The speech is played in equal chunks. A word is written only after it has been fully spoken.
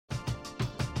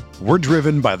We're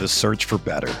driven by the search for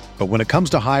better. But when it comes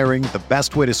to hiring, the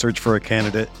best way to search for a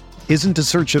candidate isn't to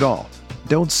search at all.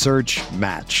 Don't search,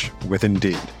 match with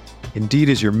Indeed. Indeed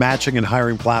is your matching and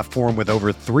hiring platform with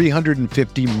over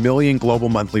 350 million global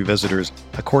monthly visitors,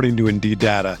 according to Indeed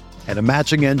data, and a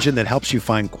matching engine that helps you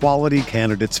find quality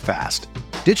candidates fast.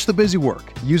 Ditch the busy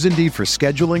work. Use Indeed for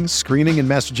scheduling, screening, and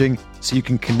messaging so you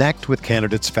can connect with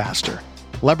candidates faster.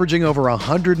 Leveraging over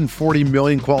 140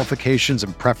 million qualifications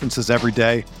and preferences every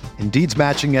day, Indeed's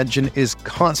matching engine is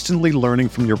constantly learning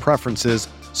from your preferences,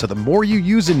 so the more you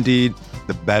use Indeed,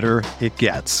 the better it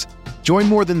gets. Join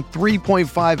more than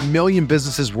 3.5 million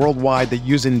businesses worldwide that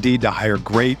use Indeed to hire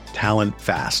great talent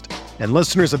fast. And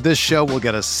listeners of this show will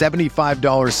get a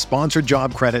 $75 sponsored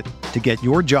job credit to get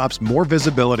your jobs more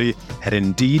visibility at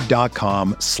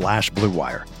Indeed.com/Blue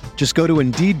Wire. Just go to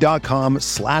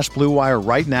Indeed.com/Blue Wire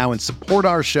right now and support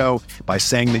our show by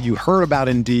saying that you heard about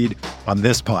Indeed on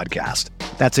this podcast.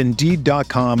 That's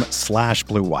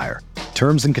Indeed.com/Blue Wire.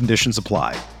 Terms and conditions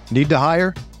apply. Need to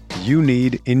hire? You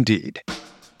need Indeed.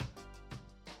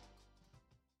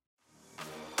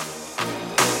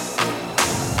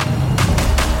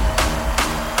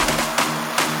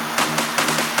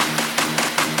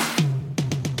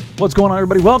 What's going on,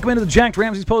 everybody? Welcome into the Jack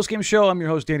Ramsey's postgame show. I'm your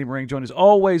host, Danny Marang, joined as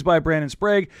always by Brandon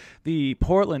Sprague. The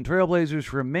Portland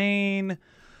Trailblazers remain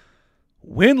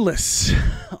winless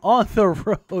on the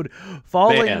road,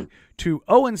 falling to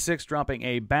 0-6, dropping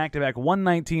a back-to-back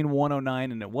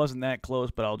 119-109, and it wasn't that close,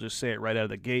 but I'll just say it right out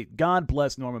of the gate. God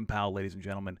bless Norman Powell, ladies and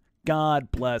gentlemen.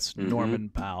 God bless Norman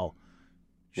Powell.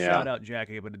 Shout out Jack,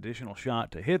 gave an additional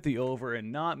shot to hit the over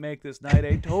and not make this night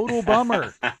a total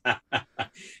bummer.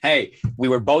 Hey, we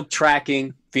were both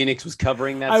tracking. Phoenix was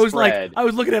covering that spread. I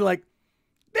was looking at it like,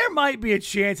 there might be a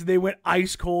chance that they went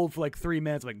ice cold for like 3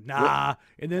 minutes. I'm like, nah.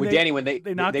 And then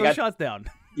they knocked those shots down.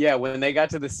 Yeah, when they got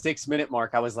to the 6-minute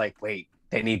mark, I was like, wait,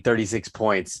 they need 36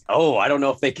 points. Oh, I don't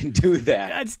know if they can do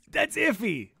that. That's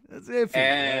iffy. That's iffy.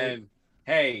 And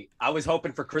hey, I was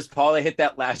hoping for Chris Paul to hit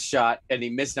that last shot, and he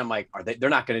missed. I'm like, they're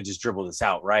not going to just dribble this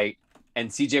out, right? And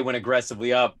CJ went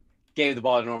aggressively up, gave the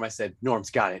ball to Norm. I said, Norm's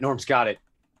got it. Norm's got it.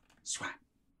 Swat.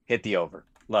 Hit the over.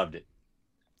 Loved it.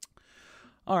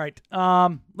 All right.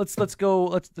 Let's go.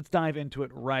 Let's dive into it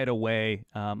right away.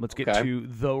 Let's get to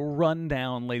the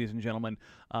rundown, ladies and gentlemen.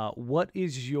 What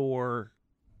is your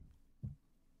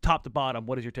top to bottom?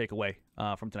 What is your takeaway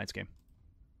from tonight's game?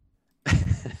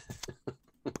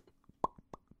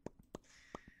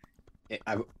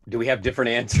 Do we have different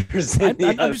answers? I'm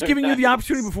just giving you the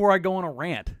opportunity before I go on a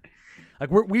rant. Like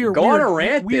we are go on a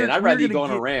rant. Then I'd rather you go on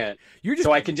a rant.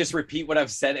 So I can just repeat what I've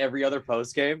said every other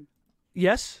post game.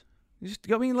 Yes.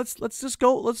 I mean, let's just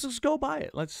go by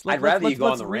it. I'd rather you go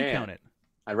on the rant.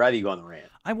 I'd rather you go on the rant.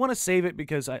 I want to save it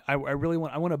because I really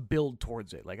want to build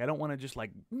towards it. Like I don't want to just like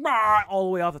all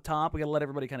the way off the top. We got to let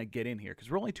everybody kind of get in here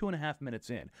because we're only 2.5 minutes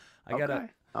in.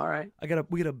 All right. We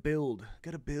gotta build.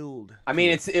 I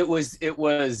mean, it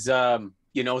was a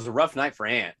rough night for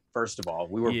Ant. First of all,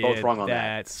 we were both wrong on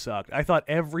that. That sucked. I thought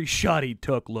every shot he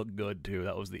took looked good too.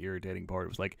 That was the irritating part. It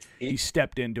was like he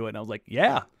stepped into it, and I was like,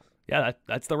 yeah,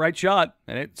 that's the right shot,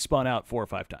 and it spun out 4 or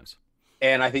 5 times.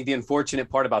 And I think the unfortunate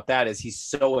part about that is he's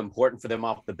so important for them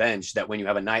off the bench that when you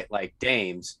have a night like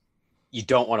Dame's, you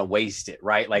don't want to waste it,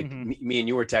 right? Like me and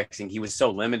you were texting, he was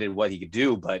so limited what he could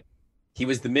do, but he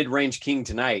was the mid-range king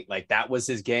tonight. Like that was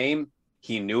his game.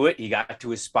 He knew it. He got to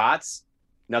his spots.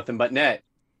 Nothing but net.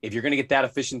 If you're going to get that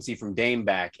efficiency from Dame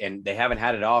back, and they haven't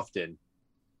had it often,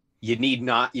 you need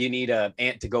a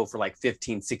Ant to go for like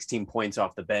 15, 16 points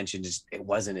off the bench, and just it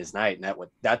wasn't his night. And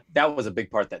that was a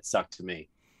big part that sucked to me.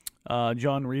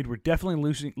 John Reed, we're definitely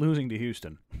losing to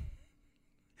Houston.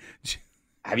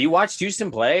 Have you watched Houston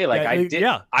play? Like I did.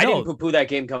 Yeah, I didn't poo-poo that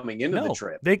game coming into the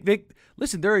trip. They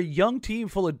listen. They're a young team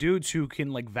full of dudes who can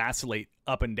like vacillate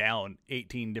up and down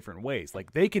 18 different ways.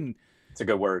 Like they can. It's a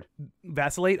good word.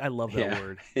 Vacillate. I love that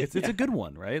word. It's a good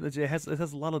one, right? It has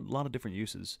a lot of different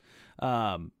uses.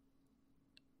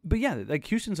 But yeah, like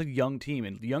Houston's a young team,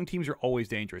 and young teams are always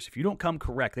dangerous. If you don't come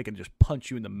correct, they can just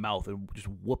punch you in the mouth and just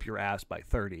whoop your ass by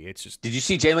 30. It's just. Did you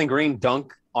see Jalen Green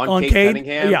dunk on Cade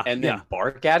Cunningham and then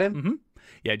bark at him? Mm-hmm.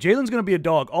 Yeah, Jalen's going to be a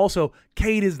dog. Also,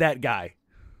 Cade is that guy.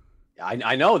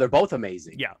 I know. They're both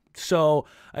amazing. Yeah. So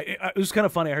it was kind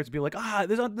of funny. I heard people like,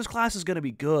 this class is going to be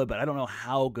good, but I don't know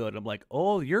how good. I'm like,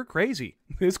 oh, you're crazy.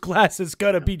 This class is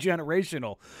going to be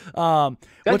generational.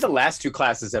 The last 2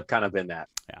 classes have kind of been that.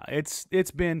 Yeah,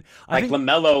 it's been. I think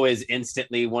LaMelo is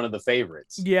instantly one of the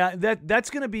favorites. Yeah,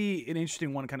 that's going to be an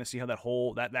interesting one to kind of see how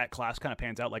that class kind of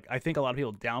pans out. Like I think a lot of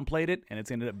people downplayed it, and it's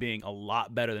ended up being a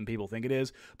lot better than people think it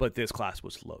is. But this class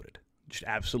was loaded. Just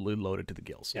absolutely loaded to the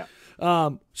gills. Yeah.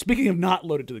 Speaking of not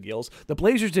loaded to the gills, the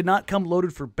Blazers did not come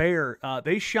loaded for bear.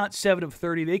 They shot 7 of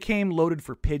 30. They came loaded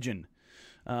for pigeon.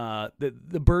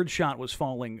 The bird shot was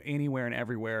falling anywhere and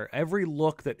everywhere. Every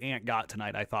look that Ant got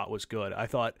tonight I thought was good. I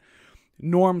thought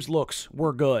Norm's looks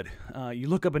were good. You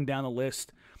look up and down the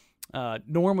list.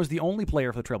 Norm was the only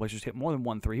player for the Trailblazers to hit more than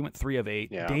 1 3. He went 3 of 8.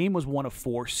 Yeah. Dame was 1 of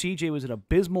 4. CJ was an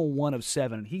abysmal 1 of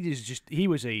 7. He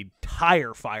was a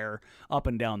tire fire up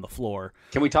and down the floor.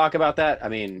 Can we talk about that? I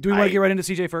mean, do we want to get right into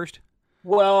CJ first?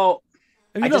 Well,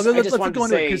 let's go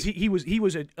into it because he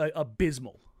was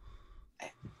abysmal.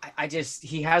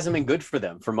 He hasn't been good for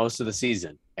them for most of the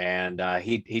season, and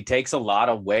he takes a lot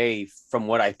away from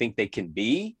what I think they can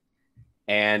be.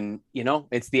 And,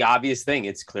 it's the obvious thing.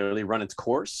 It's clearly run its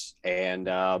course. And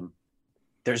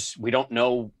we don't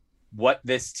know what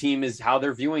this team is, how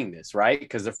they're viewing this, right?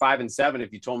 Because they're 5-7.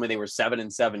 If you told me they were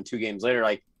 7-7 2 games later,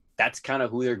 like that's kind of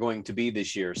who they're going to be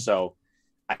this year. So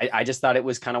I just thought it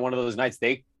was kind of one of those nights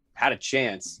they had a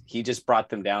chance. He just brought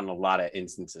them down in a lot of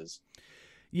instances.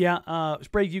 Yeah,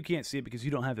 Sprague, you can't see it because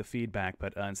you don't have the feedback.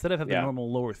 But instead of having the normal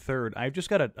lower third, I've just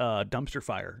got a dumpster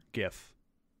fire GIF.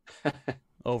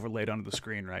 Overlaid onto the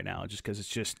screen right now, just because it's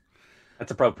just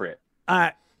that's appropriate.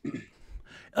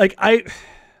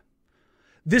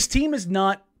 This team is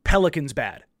not Pelicans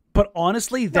bad, but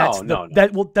honestly, that's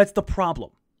the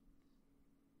problem.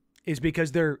 Is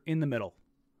because they're in the middle,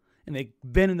 and they've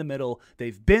been in the middle.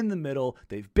 They've been the middle.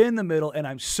 They've been the middle, and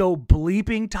I'm so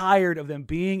bleeping tired of them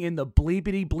being in the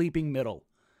bleepity middle.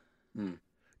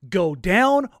 Go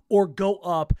down or go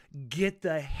up. Get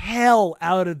the hell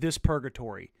out of this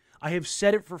purgatory. I have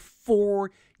said it for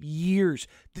 4 years.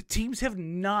 The teams have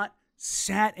not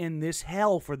sat in this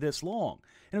hell for this long.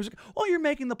 And it was like, oh, you're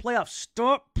making the playoffs.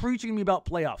 Stop preaching to me about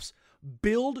playoffs.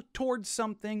 Build towards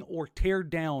something or tear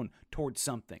down towards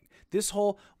something. This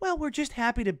whole, well, we're just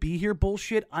happy to be here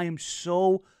bullshit. I am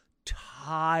so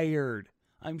tired.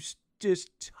 I'm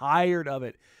just tired of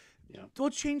it. Yeah.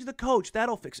 Let's change the coach.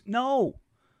 That'll fix it. No.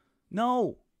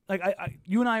 Like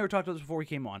you and I were talking about this before we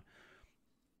came on.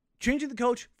 Changing the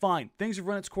coach, fine. Things have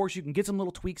run its course. You can get some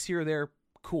little tweaks here or there.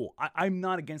 Cool. I'm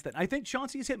not against that. I think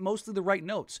Chauncey's hit mostly the right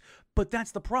notes, but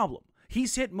that's the problem.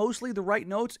 He's hit mostly the right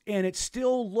notes, and it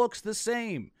still looks the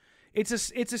same. It's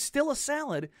still a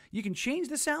salad. You can change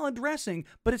the salad dressing,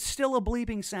 but it's still a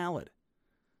bleeping salad.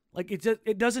 Like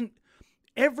it doesn't.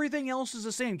 Everything else is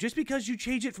the same. Just because you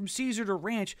change it from Caesar to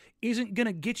ranch isn't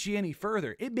gonna get you any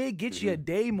further. It may get you a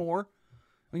day more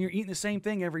when you're eating the same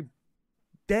thing every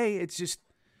day. It's just.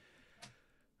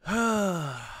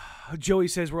 Joey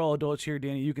says we're all adults here,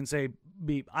 Danny. You can say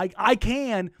beep. I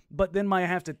can, but then I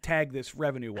have to tag this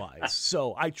revenue-wise.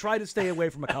 So I try to stay away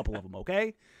from a couple of them,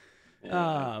 okay?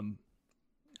 I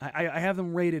have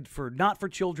them rated for not for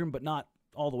children, but not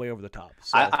all the way over the top.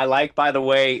 So. I like, by the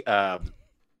way,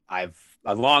 I've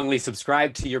longly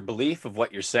subscribed to your belief of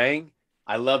what you're saying.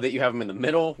 I love that you have them in the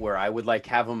middle, where I would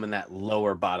have them in that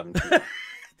lower bottom tier.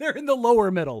 They're in the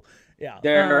lower middle. Yeah.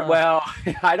 They're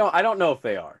I don't know if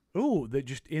they are. Ooh, they're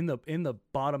just in the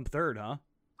bottom third, huh?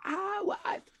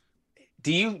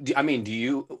 Do you how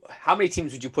many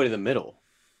teams would you put in the middle?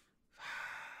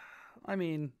 I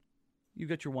mean, you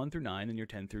got your 1 through 9 and your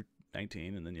 10 through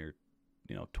 19 and then your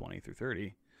 20 through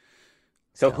 30.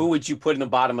 So who would you put in the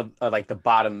bottom of the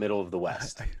bottom middle of the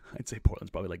West? I'd say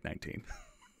Portland's probably 19.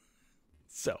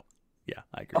 So, yeah,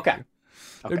 I agree. Okay.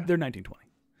 They're 19-20.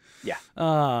 Yeah.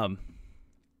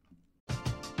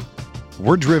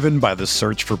 We're driven by the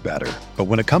search for better. But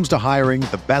when it comes to hiring,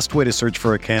 the best way to search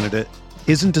for a candidate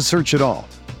isn't to search at all.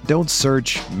 Don't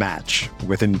search, match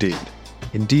with Indeed.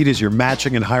 Indeed is your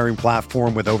matching and hiring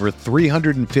platform with over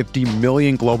 350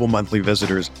 million global monthly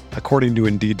visitors, according to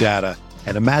Indeed data,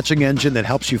 and a matching engine that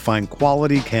helps you find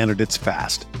quality candidates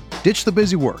fast. Ditch the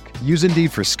busy work. Use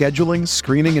Indeed for scheduling,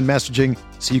 screening, and messaging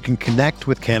so you can connect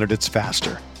with candidates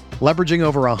faster. Leveraging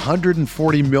over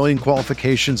 140 million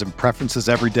qualifications and preferences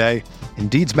every day,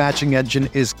 Indeed's matching engine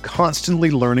is constantly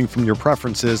learning from your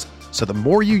preferences, so the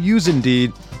more you use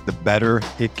Indeed, the better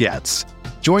it gets.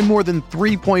 Join more than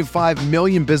 3.5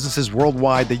 million businesses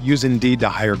worldwide that use Indeed to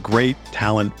hire great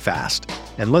talent fast.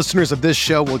 And listeners of this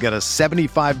show will get a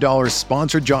 $75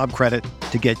 sponsored job credit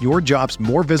to get your jobs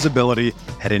more visibility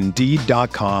at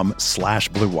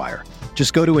Indeed.com/Blue Wire.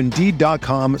 Just go to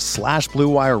Indeed.com/Blue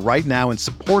Wire right now and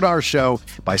support our show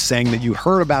by saying that you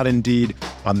heard about Indeed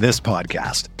on this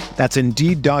podcast. That's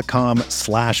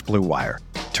Indeed.com/Blue Wire.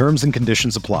 Terms and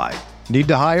conditions apply. Need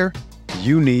to hire?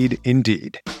 You need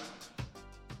Indeed.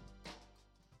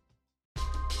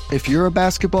 If you're a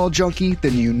basketball junkie,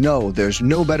 then you know there's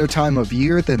no better time of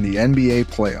year than the NBA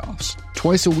playoffs.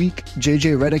 Twice a week,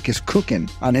 JJ Redick is cooking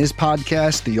on his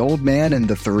podcast, The Old Man and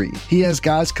the Three. He has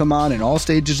guys come on in all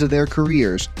stages of their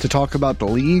careers to talk about the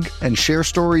league and share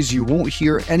stories you won't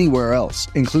hear anywhere else,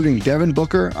 including Devin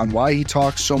Booker on why he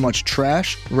talks so much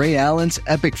trash, Ray Allen's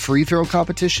epic free throw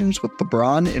competitions with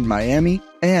LeBron in Miami,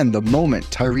 and the moment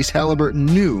Tyrese Halliburton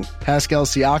knew Pascal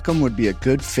Siakam would be a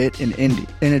good fit in Indy.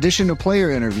 In addition to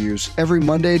player interviews, every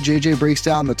Monday JJ breaks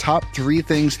down the top 3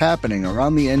 things happening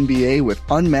around the NBA with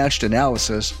unmatched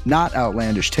analysis, not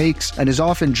outlandish takes, and is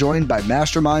often joined by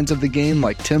masterminds of the game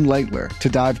like Tim Legler to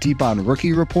dive deep on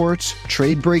rookie reports,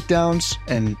 trade breakdowns,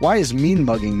 and why is mean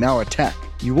mugging now a tech.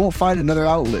 You won't find another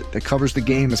outlet that covers the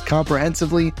game as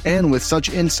comprehensively and with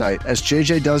such insight as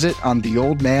JJ does it on The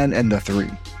Old Man and the Three.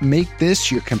 Make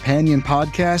this your companion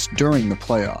podcast during the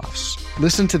playoffs.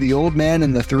 Listen to The Old Man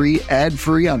and the Three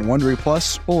ad-free on Wondery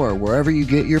Plus or wherever you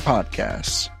get your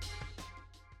podcasts.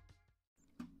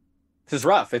 This is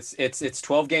rough. It's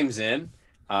 12 games in.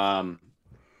 I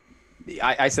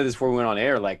said this before we went on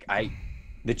air.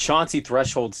 The Chauncey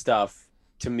threshold stuff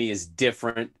to me is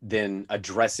different than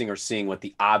addressing or seeing what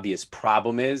the obvious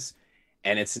problem is.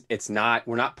 And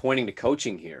we're not pointing to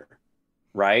coaching here,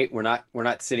 right? We're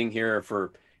not sitting here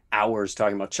for hours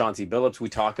talking about Chauncey Billups. We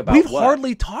talk about We've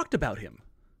hardly talked about him.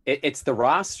 It's the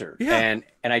roster. Yeah.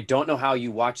 And I don't know how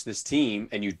you watch this team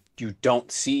and you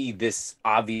don't see this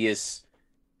obvious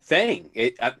thing.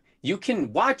 You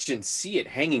can watch and see it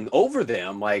hanging over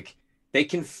them. Like they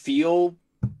can feel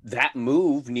that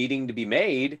move needing to be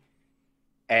made.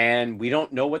 And we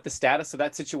don't know what the status of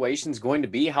that situation is going to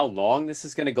be, how long this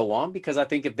is going to go on, because I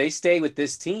think if they stay with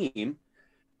this team,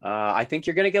 I think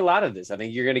you're going to get a lot of this. I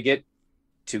think you're going to get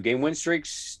 2-game win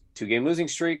streaks, 2-game losing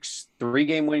streaks,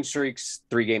 3-game win streaks,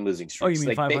 3-game losing streaks. Oh, you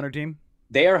mean 500 team?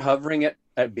 They are hovering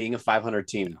at being a 500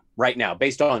 team right now,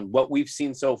 based on what we've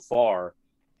seen so far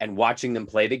and watching them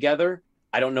play together.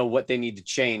 I don't know what they need to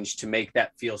change to make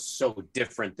that feel so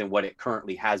different than what it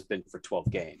currently has been for 12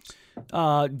 games.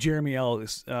 Jeremy L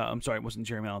is, I'm sorry, it wasn't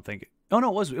Jeremy L, I think. Oh, no,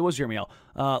 it was Jeremy L.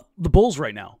 The Bulls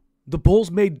right now. The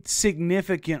Bulls made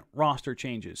significant roster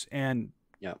changes. And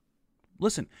yeah,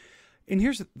 listen, and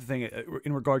here's the thing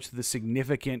in regards to the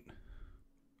significant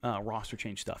roster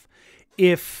change stuff.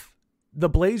 If the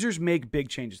Blazers make big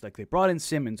changes, like they brought in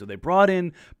Simmons or they brought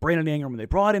in Brandon Ingram, or they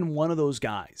brought in one of those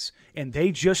guys, and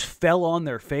they just fell on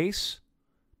their face,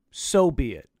 so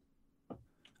be it.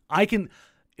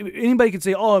 Anybody can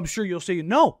say, oh, I'm sure you'll say,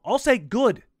 no, I'll say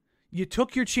good. You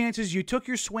took your chances, you took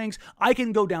your swings. I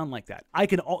can go down like that.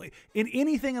 In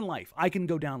anything in life, I can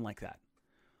go down like that.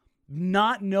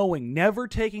 Not knowing, never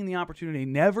taking the opportunity,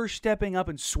 never stepping up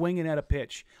and swinging at a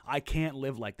pitch. I can't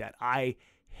live like that. I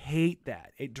hate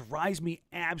that. It drives me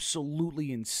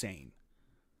absolutely insane.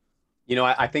 You know,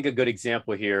 I think a good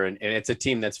example here, and it's a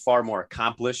team that's far more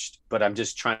accomplished, but I'm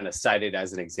just trying to cite it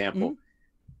as an example. Mm-hmm.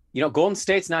 You know, Golden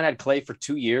State's not had Clay for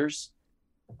 2 years.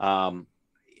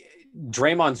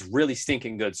 Draymond's really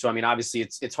stinking good. So, I mean, obviously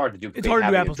it's hard to do. It's hard to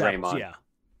do apples to apples, yeah.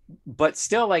 But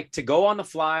still, like, to go on the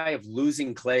fly of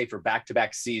losing Clay for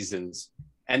back-to-back seasons,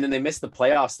 and then they missed the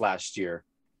playoffs last year,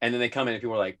 and then they come in and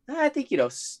people are like, I think,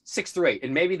 6 through 8,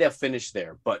 and maybe they'll finish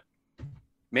there. But,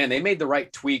 man, they made the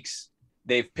right tweaks.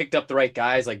 They've picked up the right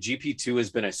guys. Like GP2 has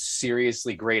been a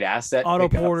seriously great asset. Otto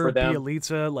Porter,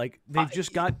 Bielitsa, like they've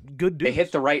just got good dudes. They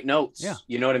hit the right notes. Yeah.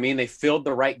 You know what I mean? They filled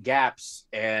the right gaps.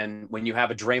 And when you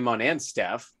have a Draymond and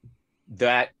Steph,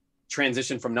 that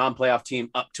transition from non-playoff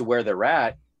team up to where they're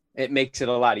at, it makes it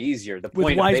a lot easier. The point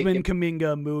with Wiseman,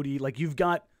 Kuminga, Moody, like you've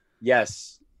got.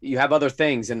 Yes, you have other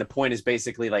things. And the point is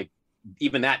basically like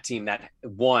even that team that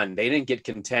won, they didn't get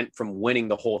content from winning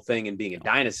the whole thing and being a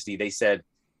dynasty. They said,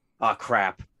 oh,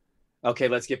 crap. Okay,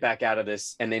 let's get back out of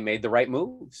this. And they made the right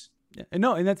moves. Yeah. And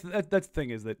no, and that's the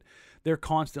thing is that they're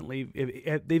constantly,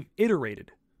 they've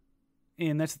iterated.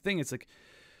 And that's the thing. It's like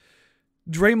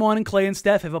Draymond and Clay and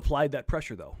Steph have applied that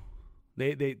pressure, though.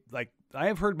 They like, I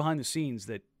have heard behind the scenes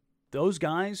that those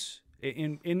guys,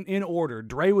 in order,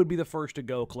 Dre would be the first to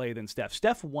go, Clay, then Steph.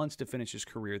 Steph wants to finish his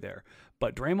career there.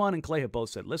 But Draymond and Clay have both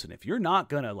said, listen, if you're not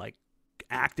going to like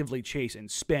actively chase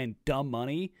and spend dumb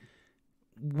money,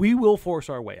 we will force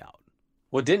our way out.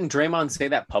 Well, didn't Draymond say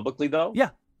that publicly, though? Yeah.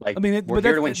 Like, I mean, we're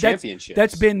here to win championships.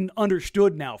 That's been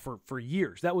understood now for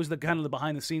years. That was the kind of the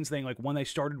behind-the-scenes thing. Like, when they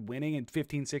started winning in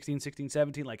 15, 16, 16,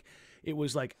 17, like, it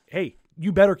was like, hey,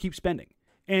 you better keep spending.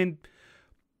 And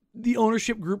the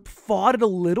ownership group fought it a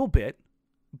little bit,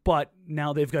 but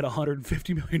now they've got a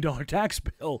 $150 million tax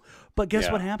bill. But guess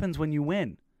what happens when you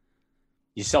win?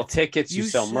 You sell tickets, you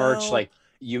sell merch. Like,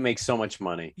 You make so much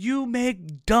money. You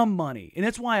make dumb money. And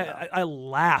that's why I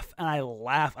laugh and I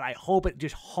laugh, and I hope it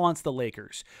just haunts the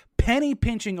Lakers. Penny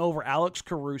pinching over Alex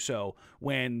Caruso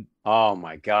when... Oh,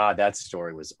 my God. That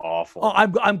story was awful. Oh,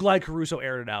 I'm glad Caruso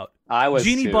aired it out. I was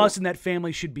Jeannie too. Buss and that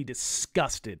family should be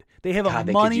disgusted. They have God, a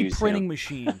they money could use printing him.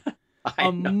 machine.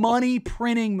 I know. Money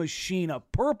printing machine. A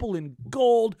purple and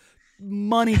gold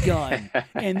money gun.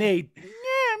 And I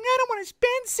don't want to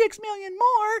spend $6 million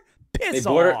more. Piss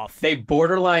off. They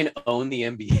borderline own the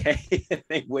NBA.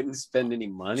 They wouldn't spend any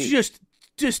money. Just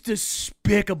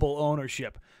despicable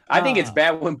ownership. I think it's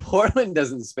bad when Portland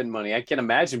doesn't spend money. I can't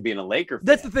imagine being a Laker fan.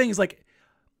 That's the thing is, like,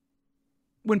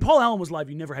 when Paul Allen was live,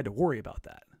 you never had to worry about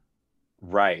that.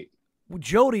 Right. With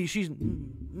Jody, she's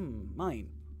mine.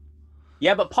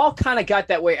 Yeah, but Paul kind of got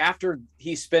that way after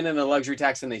he spent in a luxury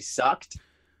tax and they sucked.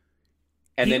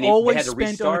 And then they always had to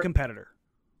spent restart. on a competitor.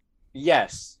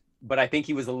 Yes, but I think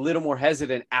he was a little more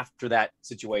hesitant after that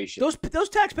situation. Those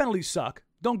tax penalties suck.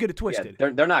 Don't get it twisted.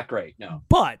 Yeah, they're not great. No,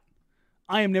 but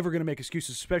I am never going to make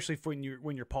excuses, especially when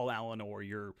you're Paul Allen or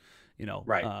you're,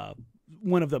 right.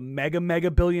 One of the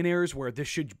mega billionaires where this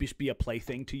should just be a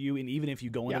plaything to you, and even if you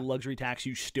go into luxury tax,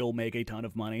 you still make a ton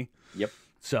of money. Yep.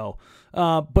 So,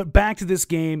 but back to this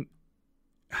game.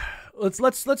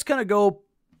 Let's kind of go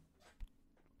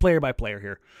player by player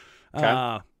here.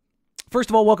 Okay. First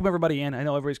of all, welcome everybody in. I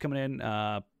know everybody's coming in.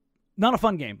 Not a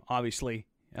fun game, obviously.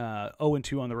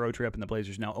 0-2 on the road trip, and the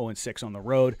Blazers now 0-6 on the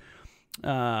road.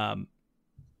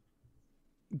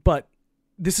 But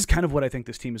this is kind of what I think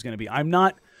this team is going to be. I'm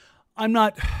not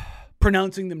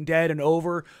pronouncing them dead and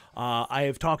over. I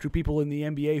have talked to people in the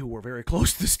NBA who were very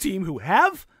close to this team who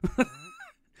have.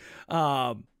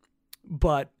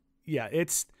 But yeah,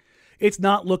 it's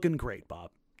not looking great,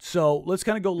 Bob. So let's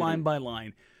kind of go line by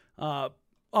line.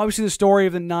 Obviously, the story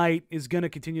of the night is going to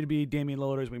continue to be Damian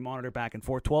Lillard as we monitor back and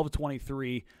forth.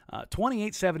 12-23,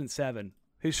 28-7-7.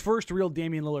 His first real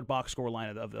Damian Lillard box score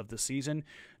line of the season.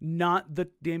 Not the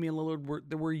Damian Lillard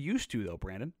that we're used to, though,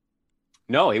 Brandon.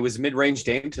 No, it was mid-range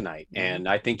Dame tonight, and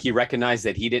I think he recognized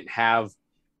that he didn't have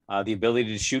the ability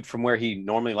to shoot from where he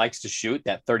normally likes to shoot,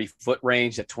 that 30-foot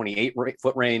range, that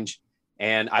 28-foot range,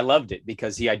 and I loved it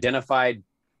because he identified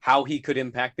how he could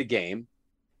impact the game,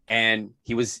 and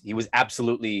he was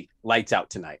absolutely lights out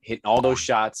tonight, hitting all those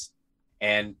shots,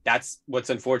 and that's what's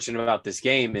unfortunate about this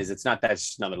game is it's not that it's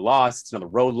just another loss, it's another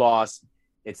road loss,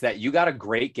 it's that you got a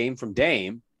great game from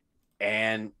Dame,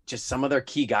 and just some of their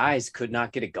key guys could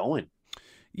not get it going.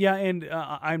 Yeah, and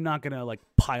I'm not gonna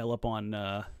pile up on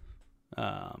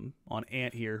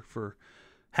Ant here for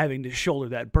having to shoulder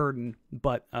that burden,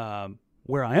 but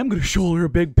where I am going to shoulder a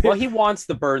big pit. Well, he wants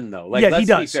the burden though. Let's he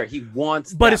does. Be fair, he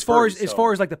wants. But that as far burden, as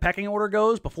far as the pecking order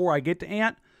goes, before I get to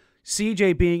Ant,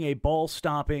 CJ being a ball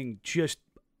stopping, just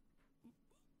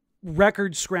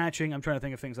record scratching. I'm trying to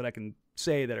think of things that I can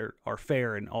say that are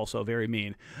fair and also very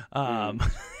mean.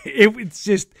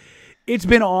 It's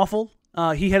been awful.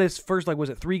 He had his first,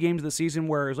 3 games of the season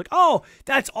where it was oh,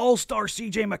 that's all-star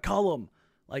CJ McCollum.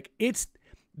 It's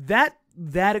that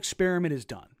experiment is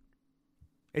done.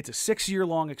 It's a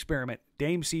 6-year-long experiment.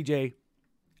 Dame CJ,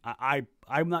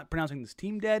 I'm not pronouncing this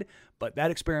team dead, but that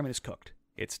experiment is cooked.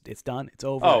 It's done. It's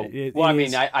over. Oh,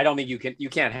 I don't think you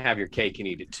can't have your cake and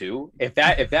eat it too. If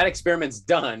that experiment's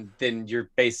done, then you're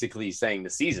basically saying the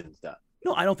season's done.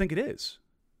 No, I don't think it is.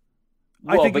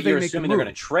 Well, but you're assuming they're going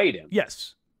to trade him.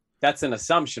 Yes. That's an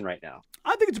assumption right now.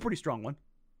 I think it's a pretty strong one.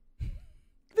 I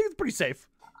think it's pretty safe.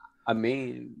 I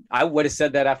mean, I would have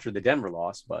said that after the Denver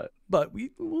loss, but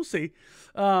we'll see.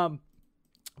 But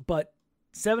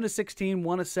 7-16,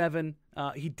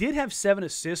 1-7. He did have 7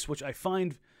 assists, which I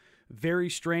find very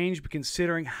strange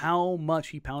considering how much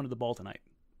he pounded the ball tonight.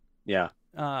 Yeah.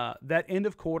 That end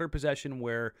of quarter possession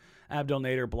where Abdel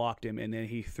Nader blocked him and then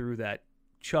he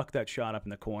chucked that shot up in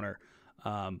the corner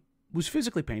was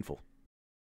physically painful.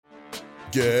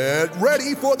 Get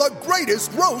ready for the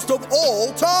greatest roast of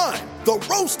all time, the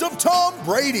Roast of Tom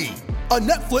Brady, a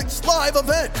Netflix live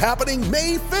event happening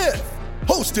May 5th.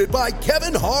 Hosted by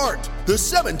Kevin Hart, the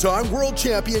 7-time world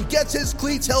champion gets his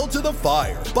cleats held to the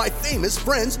fire by famous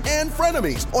friends and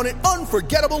frenemies on an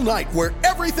unforgettable night where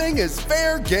everything is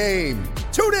fair game.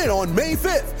 Tune in on May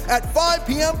 5th at 5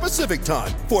 p.m. Pacific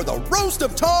time for the Roast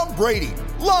of Tom Brady,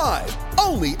 live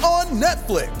only on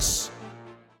Netflix.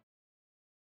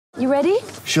 You ready?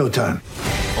 Showtime.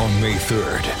 On May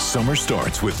 3rd, summer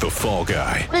starts with The Fall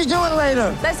Guy. Let's do it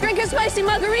later. Let's drink a spicy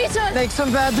margarita. Make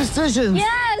some bad decisions.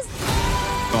 Yes!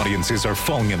 Audiences are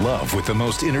falling in love with the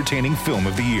most entertaining film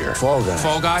of the year. Fall Guy.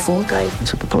 Fall Guy? Fall Guy.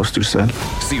 That's what the poster said.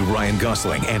 See Ryan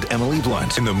Gosling and Emily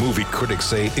Blunt in the movie critics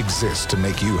say exists to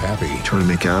make you happy. Trying to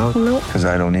make it out? Nope. Because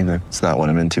I don't either. It's not what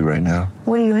I'm into right now.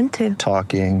 What are you into?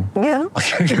 Talking. Yeah.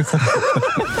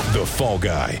 The Fall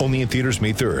Guy. Only in theaters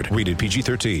May 3rd. Rated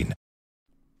PG-13.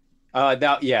 How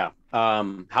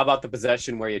about the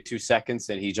possession where you had 2 seconds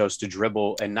and he chose to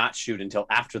dribble and not shoot until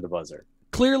after the buzzer?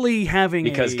 Clearly having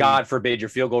Because God forbid your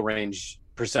field goal range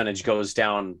percentage goes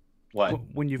down, what,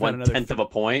 when you've one got another tenth of a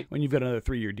point? When you've got another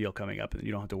 3-year deal coming up, and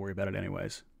you don't have to worry about it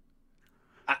anyways.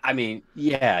 I mean,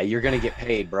 yeah, you're going to get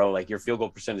paid, bro. Like your field goal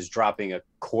percentage dropping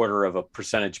 1/4 of a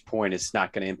percentage point is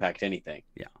not going to impact anything.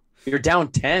 Yeah. You're down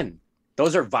 10.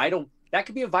 Those are vital. That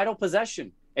could be a vital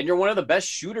possession. And you're one of the best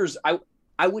shooters.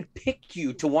 I would pick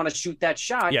you to want to shoot that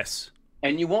shot. Yes.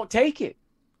 And you won't take it.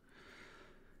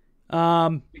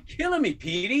 You're killing me,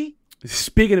 Petey.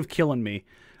 Speaking of killing me,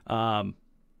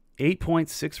 8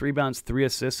 points, 6 rebounds, 3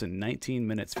 assists in 19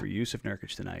 minutes for Jusuf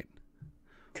Nurkic tonight.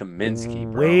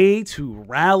 Kaminsky, bro. Way to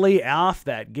rally off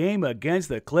that game against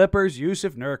the Clippers,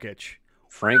 Jusuf Nurkic.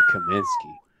 Frank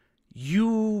Kaminsky.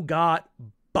 You got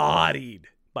bodied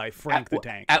by Frank the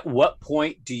Tank. At what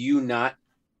point do you not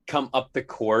come up the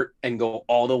court and go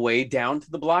all the way down to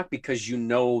the block because you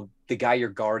know the guy you're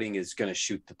guarding is going to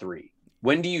shoot the 3?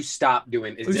 When do you stop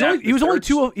doing? He was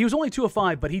only 2 of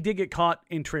 5, but he did get caught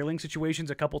in trailing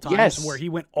situations a couple times. Yes. Where he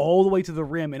went all the way to the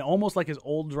rim and almost like his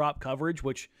old drop coverage,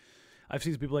 which I've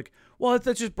seen people like, well,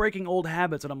 that's just breaking old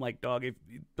habits. And I'm like, dog, if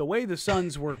the way the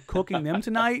Suns were cooking them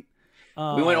tonight.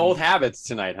 We went old habits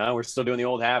tonight, huh? We're still doing the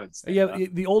old habits thing, yeah, huh?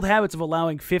 The old habits of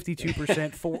allowing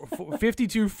 52%,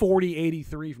 52, 40,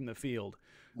 83 from the field.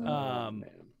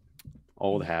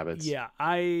 Old habits. Yeah,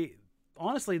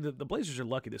 honestly, the Blazers are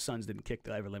lucky the Suns didn't kick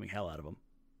the ever-living hell out of them.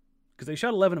 Because they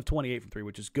shot 11 of 28 from 3,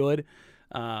 which is good.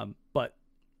 But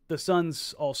the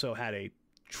Suns also had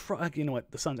you know what?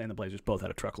 The Suns and the Blazers both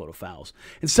had a truckload of fouls.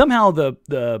 And somehow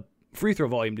the free throw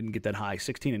volume didn't get that high,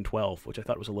 16 and 12, which I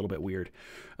thought was a little bit weird.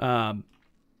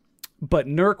 But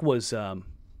Nurk was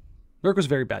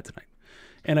very bad tonight.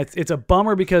 And it's a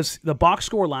bummer because the box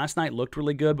score last night looked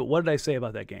really good, but what did I say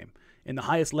about that game? In the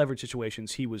highest leverage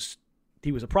situations, he was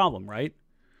a problem, right?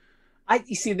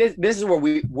 You see, this is where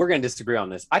we're going to disagree on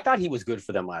this. I thought he was good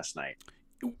for them last night.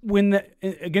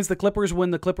 Against the Clippers,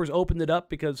 when the Clippers opened it up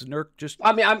because Nurk just.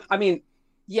 I mean,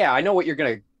 yeah, I know what you're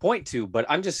going to point to, but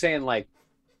I'm just saying, like,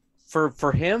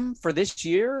 for him for this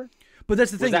year. But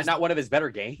that's the thing. Was that not one of his better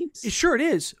games? Sure, it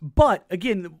is. But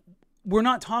again, we're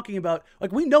not talking about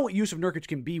we know what Jusuf Nurkic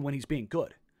can be when he's being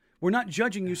good. We're not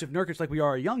judging Jusuf Nurkic like we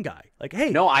are a young guy. Like, hey,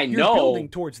 no, I you're know building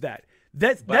towards that.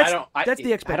 That's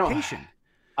the expectation.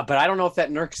 But I don't know if that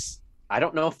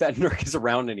Nurk is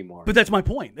around anymore. But that's my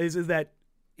point. Is that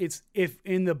it's if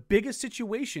in the biggest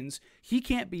situations he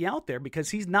can't be out there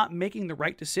because he's not making the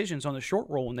right decisions on the short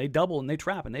roll when they double and they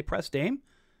trap and they press Dame.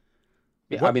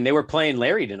 Yeah, I mean, they were playing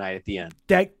Larry tonight at the end.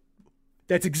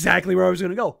 That's exactly where I was going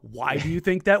to go. Why do you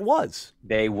think that was?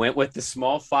 They went with the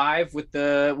small 5 with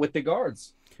the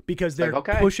guards. Because they're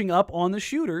pushing up on the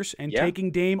shooters and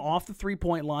taking Dame off the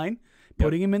 3-point line,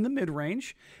 putting him in the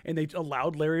mid-range, and they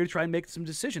allowed Larry to try and make some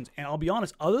decisions. And I'll be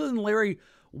honest, other than Larry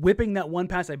whipping that one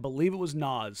pass, I believe it was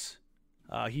Nas.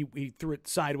 He threw it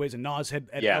sideways, and Nas had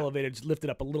elevated, lifted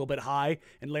up a little bit high,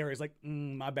 and Larry's like,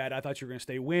 my bad, I thought you were going to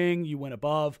stay wing, you went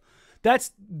above.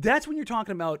 That's when you're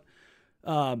talking about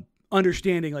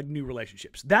understanding like new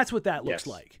relationships. That's what that looks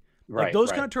like. Like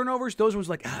those kind of turnovers, those ones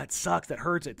like, it sucks, that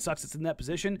hurts, it sucks, it's in that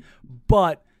position.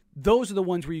 But those are the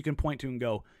ones where you can point to and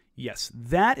go, yes,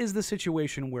 that is the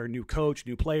situation where new coach,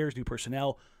 new players, new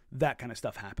personnel, that kind of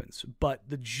stuff happens. But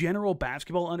the general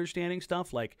basketball understanding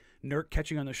stuff, like Nurk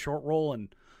catching on the short roll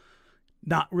and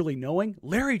not really knowing,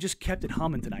 Larry just kept it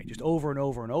humming tonight, just over and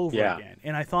over and over again.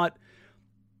 And I thought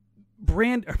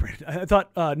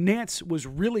Nance was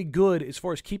really good as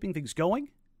far as keeping things going,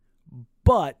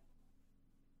 but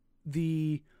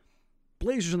the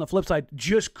Blazers on the flip side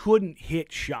just couldn't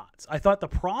hit shots. I thought the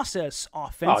process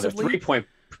offensively. The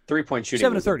three-point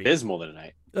shooting was abysmal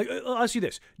tonight. I'll ask you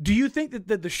this: do you think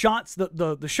that the shots,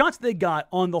 the shots they got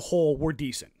on the whole were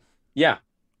decent? Yeah.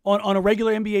 On a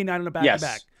regular NBA night on a back-to-back.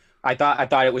 Yes. I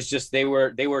thought it was just they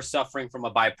were suffering from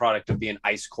a byproduct of being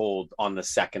ice cold on the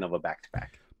second of a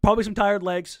back-to-back. Probably some tired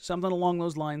legs, something along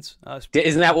those lines.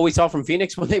 Isn't that what we saw from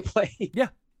Phoenix when they played? Yeah.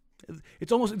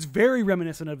 It's very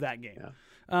reminiscent of that game.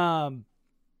 Yeah.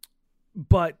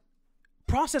 But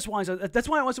process-wise, that's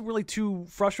why I wasn't really too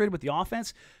frustrated with the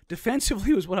offense.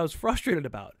 Defensively was what I was frustrated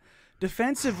about.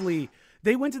 Defensively,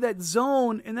 they went to that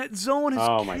zone, and that zone has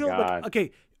killed. Oh, my God.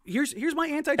 Okay, here's my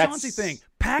anti-Chauncey thing.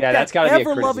 Pack that's that gotta be a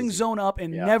ever-loving criticism. zone up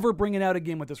and never bring it out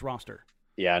again with this roster.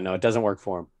 Yeah, no, it doesn't work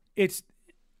for him. It's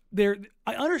there.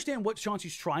 I understand what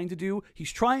Chauncey's trying to do.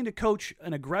 He's trying to coach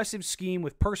an aggressive scheme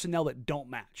with personnel that don't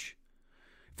match.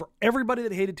 For everybody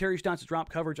that hated Terry Stotts' drop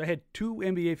coverage, I had 2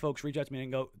 NBA folks reach out to me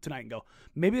tonight and go,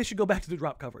 maybe they should go back to the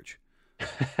drop coverage.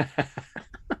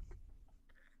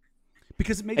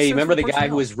 Because it makes sense. Hey, remember for the guy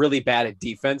who was really bad at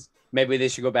defense? Maybe they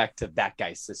should go back to that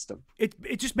guy's system.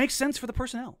 It just makes sense for the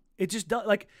personnel. It just does,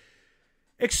 like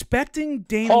expecting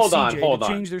Dame and CJ to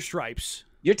change their stripes.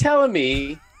 You're telling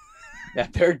me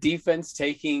that their defense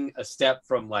taking a step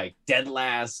from like dead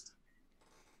last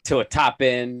to a top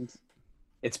end,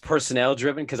 it's personnel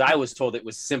driven? Because I was told it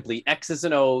was simply X's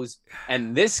and O's.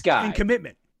 And this guy and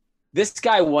commitment. This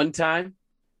guy one time,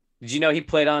 did you know he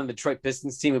played on the Detroit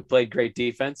Pistons team who played great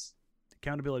defense?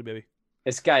 Accountability, baby.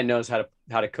 This guy knows how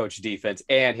to coach defense,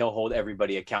 and he'll hold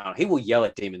everybody accountable. He will yell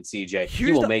at Dame and CJ.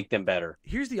 He will make them better.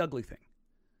 Here's the ugly thing.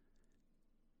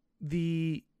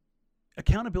 The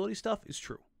accountability stuff is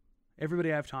true.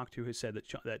 Everybody I've talked to has said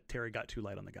that Terry got too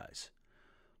light on the guys.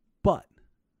 But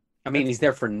I mean, he's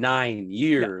there for 9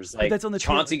 years. Yeah, like, that's on the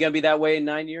Chauncey going to be that way in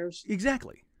 9 years?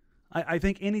 Exactly. I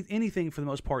think anything for the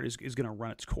most part is going to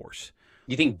run its course.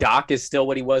 You think Doc is still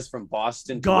what he was from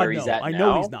Boston to God, where he's at now? I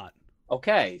know he's not.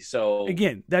 Okay, so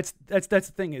again, that's the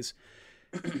thing is,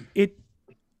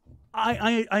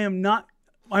 I am not.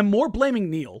 I'm more blaming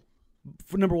Neil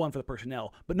for number one for the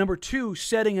personnel, but number two,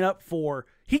 setting it up for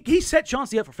he set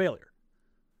Chauncey up for failure.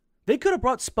 They could have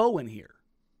brought Spo in here.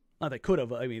 They could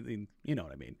have. I mean, you know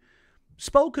what I mean.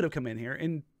 Spo could have come in here,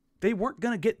 and they weren't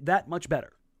going to get that much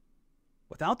better.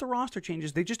 Without the roster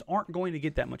changes, they just aren't going to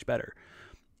get that much better,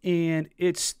 and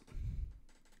it's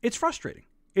frustrating.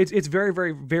 It's very,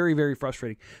 very, very, very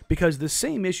frustrating because the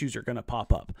same issues are going to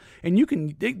pop up, and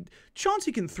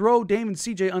Chauncey can throw Dame and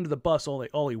CJ under the bus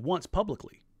all he wants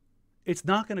publicly. It's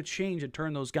not going to change and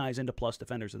turn those guys into plus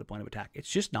defenders at the point of attack. It's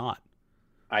just not.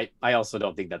 I also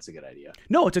don't think that's a good idea.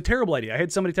 No, it's a terrible idea. I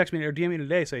had somebody text me or DM me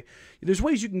today say, "There's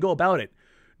ways you can go about it."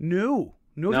 No,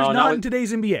 there's not in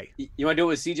today's NBA. You want to do it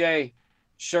with CJ?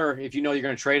 Sure, if you know you're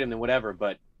going to trade him, then whatever.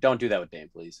 But don't do that with Dame,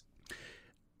 please.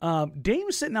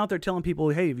 Dame's sitting out there telling people,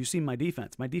 "Hey, have you seen my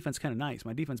defense? My defense kind of nice.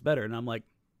 My defense better." And I'm like,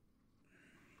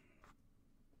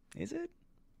 "Is it?"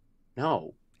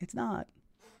 No, it's not.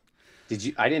 Did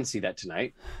you? I didn't see that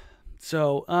tonight.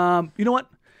 So, you know what?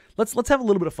 Let's have a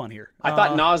little bit of fun here. I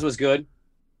thought Nas was good.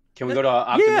 Can we go to an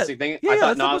optimistic thing? Yeah, I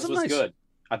thought Nas was good.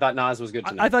 I thought Nas was good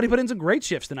tonight. I thought he put in some great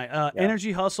shifts tonight.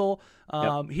 Energy, hustle.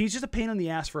 He's just a pain in the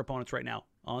ass for opponents right now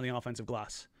on the offensive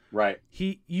glass. Right.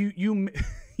 You make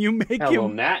him a little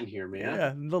gnat in here, man.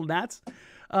 Yeah, little gnats.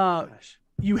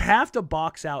 You have to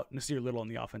box out Nasir Little on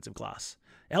the offensive glass.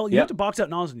 Hell, you have to box out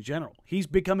Nas in general. He's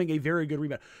becoming a very good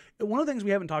rebounder. One of the things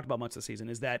we haven't talked about much this season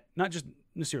is that not just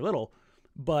Nasir Little,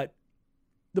 but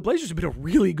the Blazers have been a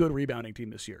really good rebounding team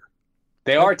this year.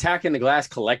 They are attacking the glass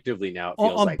collectively now, it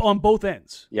feels like. On both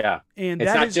ends. Yeah. And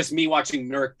it's not just me watching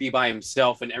Nurk be by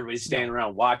himself and everybody's standing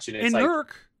around watching it. And Nurk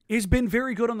has been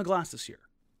very good on the glass this year.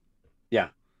 Yeah.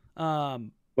 Well,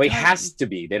 he has to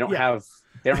be. They don't have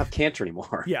Cantor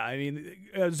anymore. Yeah, I mean,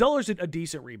 Zeller's a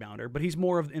decent rebounder, but he's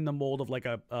more in the mold of like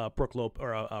a Brook Lopez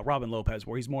or a Robin Lopez,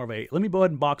 where he's more of a let me go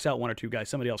ahead and box out one or two guys.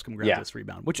 Somebody else can grab this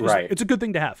rebound, which is it's a good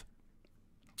thing to have.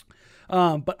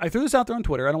 But I threw this out there on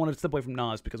Twitter. I don't want to step away from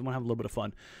Nas because I want to have a little bit of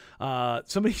fun.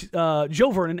 Somebody,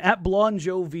 Joe Vernon at Blonde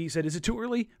Joe V said, "Is it too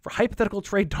early for hypothetical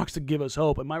trade talks to give us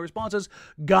hope?" And my response is,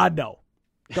 God no.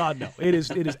 God no. It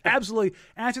is absolutely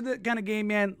after that kind of game,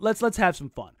 man. Let's have some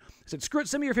fun. I said, screw it.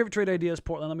 Send me your favorite trade ideas,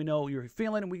 Portland. Let me know you're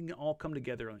feeling, and we can all come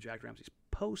together on Jack Ramsey's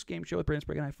post-game show with Brandon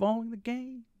Sprague and I following the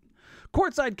game.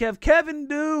 Courtside Kevin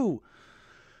Dew.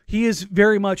 He is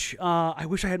very much. I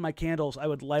wish I had my candles. I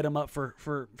would light them up for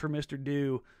Mr.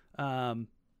 Dew.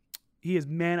 He is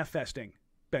manifesting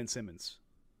Ben Simmons.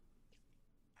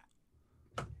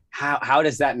 How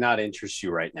does that not interest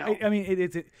you right now? I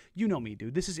mean, you know me,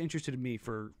 dude. This has interested me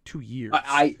for 2 years.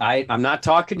 I'm not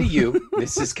talking to you.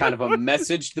 This is kind of a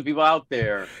message to the people out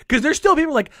there. Because there's still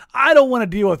people like, I don't want to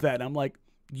deal with that. And I'm like,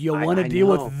 you want to deal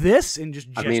with this? And just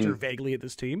gesture vaguely at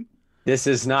this team. This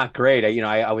is not great.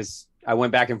 I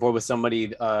went back and forth with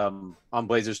somebody on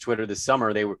Blazers Twitter this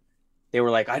summer. They were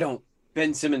like,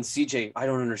 Ben Simmons, CJ, I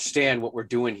don't understand what we're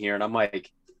doing here. And I'm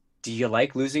like, do you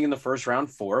like losing in the first round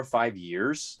 4 or 5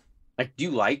 years? Like, do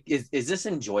you like, is this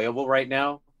enjoyable right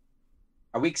now?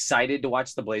 Are we excited to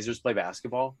watch the Blazers play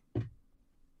basketball?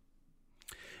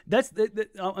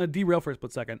 I'll derail for a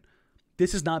split second.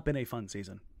 This has not been a fun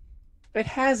season. It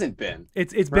hasn't been.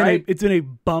 It's right? been a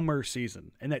bummer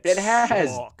season, and It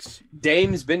has. sucks.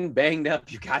 Dame's been banged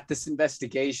up. You got this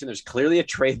investigation. There's clearly a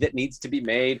trade that needs to be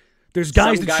made. There's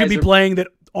guys Some that should be are- playing that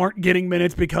aren't getting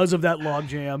minutes because of that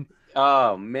logjam.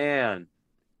 Oh man,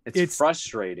 it's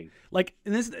frustrating. Like,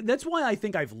 and that's why I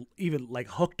think I've even like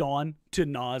hooked on to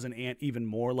Nas and Ant even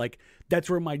more. Like, that's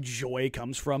where my joy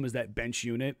comes from, is that bench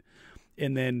unit.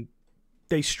 And then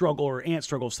they struggle, or Ant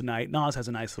struggles tonight. Nas has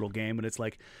a nice little game, but it's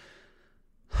like,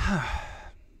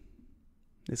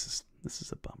 this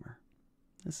is a bummer.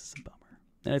 This is a bummer.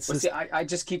 And it's just, See, I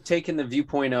just keep taking the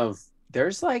viewpoint of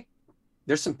there's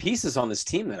some pieces on this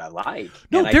team that I like.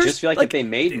 No, and I just feel like if they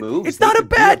made moves, it's they not a could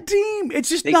be- bad team. It's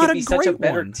just They not could a be great such a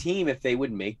better one. team if they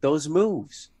would make those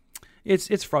moves.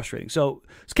 It's frustrating. So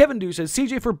Kevin Dew says,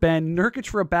 CJ for Ben, Nurkic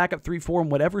for a backup 3-4,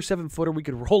 and whatever 7-footer we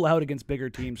could roll out against bigger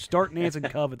teams. Start Nance and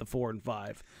Cove at the 4 and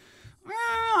 5.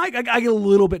 I get a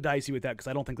little bit dicey with that because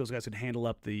I don't think those guys could handle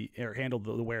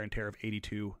the wear and tear of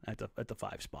 82 at the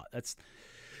 5 spot. That's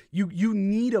you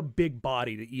need a big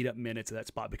body to eat up minutes at that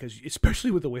spot, because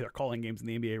especially with the way they're calling games in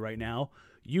the NBA right now,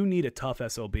 you need a tough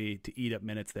SOB to eat up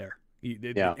minutes there.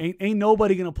 Ain't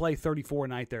nobody gonna play 34 a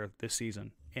night there this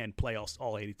season and play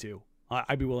all 82.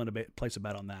 I'd be willing to place a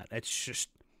bet on that. It's just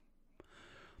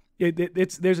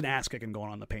there's an ass kicking going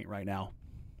on in the paint right now.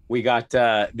 We got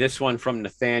this one from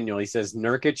Nathaniel. He says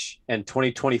Nurkic and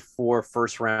 2024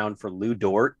 first round for Lou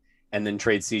Dort, and then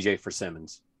trade CJ for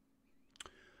Simmons.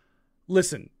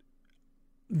 Listen,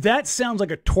 that sounds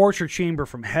like a torture chamber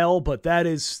from hell, but that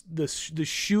is the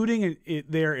shooting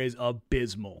there is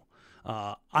abysmal.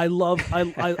 I love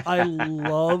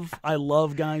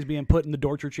guys being put in the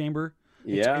torture chamber.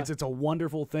 It's a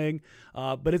wonderful thing,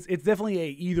 but it's definitely a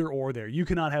either or there. You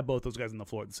cannot have both those guys on the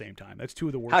floor at the same time. That's two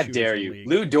of the worst. How shooters dare in the you? league.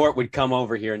 Lou Dort would come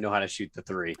over here and know how to shoot the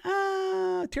 3.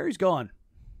 Terry's gone.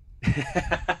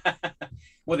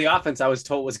 Well, the offense I was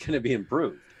told was going to be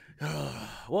improved.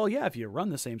 Well, yeah, if you run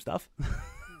the same stuff.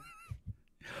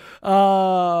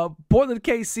 Portland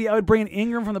KC, I would bring in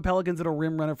Ingram from the Pelicans at a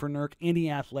rim runner for Nurk, any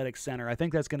athletic center. I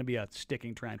think that's going to be a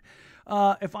sticking trend.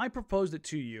 If I proposed it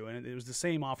to you and it was the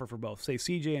same offer for both, say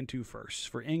CJ and 2 firsts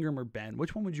for Ingram or Ben,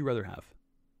 which one would you rather have?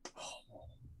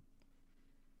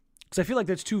 Because I feel like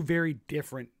that's two very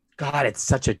different. God, it's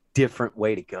such a different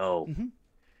way to go. Mm-hmm.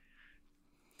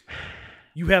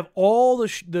 You have all the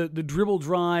dribble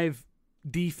drive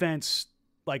defense,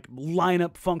 like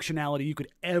lineup functionality you could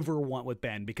ever want with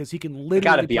Ben, because he can literally. I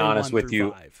gotta be play honest 1 with through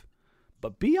you. 5.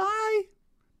 But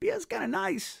BI's kind of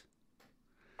nice.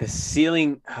 The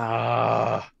ceiling,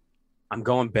 I'm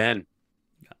going Ben.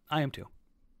 I am too.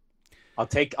 I'll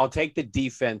take the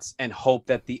defense and hope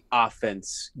that the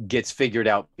offense gets figured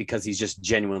out, because he's just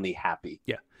genuinely happy.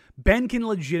 Yeah, Ben can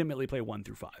legitimately play 1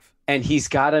 through 5, and he's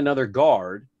got another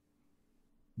guard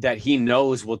that he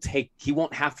knows he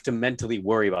won't have to mentally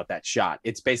worry about that shot.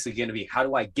 It's basically going to be, how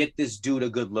do I get this dude a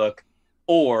good look,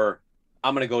 or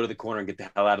I'm going to go to the corner and get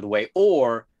the hell out of the way,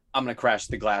 or I'm going to crash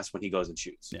the glass when he goes and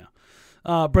shoots. Yeah.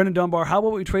 Brendan Dunbar, how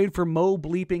about we trade for Mo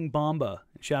Bleeping Bamba?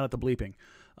 Shout out to Bleeping.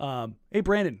 Hey,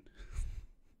 Brandon.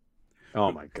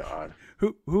 Oh my God.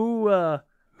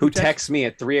 Who texts me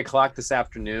at 3:00 this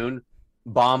afternoon?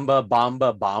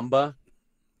 Bamba.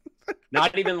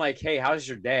 Not even like, hey, how's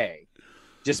your day?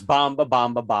 Just Bamba.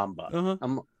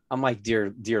 Uh-huh. I'm like,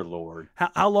 dear Lord.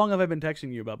 How long have I been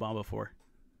texting you about Bamba for?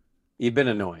 You've been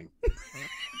annoying.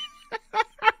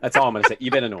 That's all I'm going to say.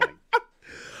 You've been annoying.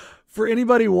 For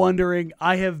anybody wondering,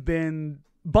 Bamba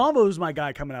was my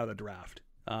guy coming out of the draft.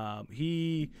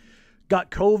 He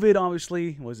got COVID,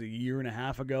 obviously, was a year and a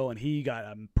half ago, and he got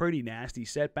a pretty nasty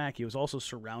setback. He was also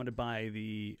surrounded by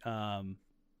the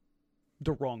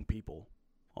wrong people.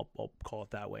 I'll call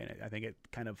it that way. And I think it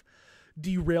kind of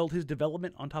derailed his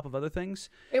development on top of other things.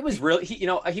 It was really, he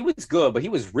was good, but he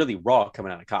was really raw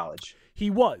coming out of college. He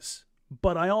was.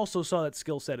 But I also saw that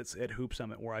skill set at Hoop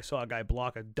Summit, where I saw a guy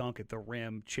block a dunk at the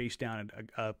rim, chase down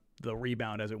the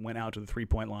rebound as it went out to the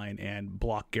three-point line, and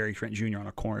block Gary Trent Jr. on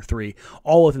a corner 3,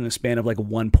 all within the span of like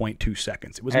 1.2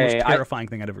 seconds. It was the most terrifying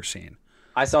thing I'd ever seen.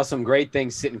 I saw some great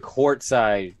things sitting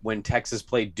courtside when Texas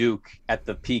played Duke at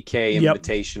the PK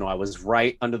Invitational. I was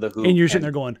right under the hoop. And you're sitting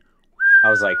there going, I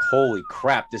was like, holy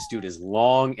crap, this dude is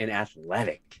long and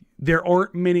athletic. There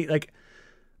aren't many, like,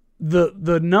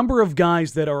 the number of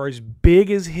guys that are as big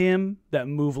as him that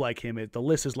move like him, the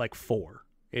list is like 4.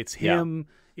 It's him,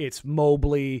 it's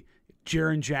Mobley,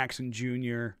 Jaren Jackson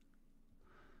Jr.,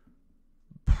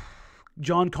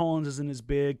 John Collins isn't as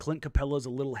big, Clint Capella's a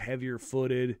little heavier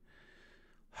footed.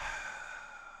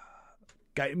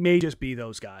 It may just be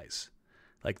those guys.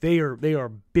 Like they are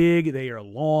big, they are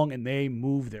long, and they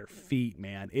move their feet,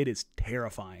 man. It is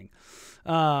terrifying.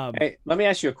 Hey, let me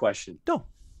ask you a question. No.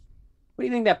 What do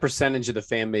you think that percentage of the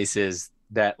fan base is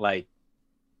that like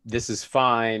this is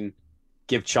fine,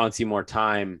 give Chauncey more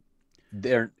time?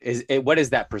 What is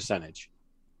that percentage?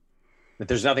 That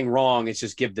there's nothing wrong, it's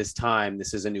just give this time.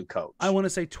 This is a new coach. I want to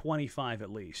say 25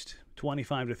 at least.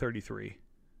 25 to 33.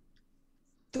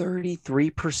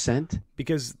 33%?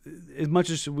 Because as much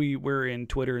as we're in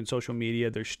Twitter and social media,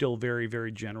 there's still very,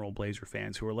 very general Blazer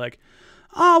fans who are like,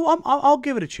 oh, I'll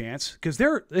give it a chance. Because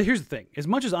here's the thing. As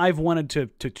much as I've wanted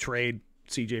to trade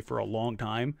CJ for a long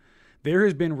time, there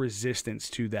has been resistance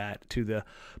to that.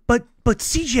 But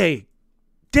CJ,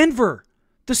 Denver,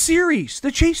 the series,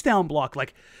 the chase down block,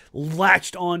 like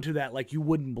latched onto that like you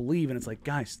wouldn't believe. And it's like,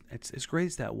 guys, it's as great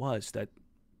as that was, that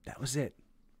was it.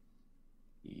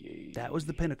 That was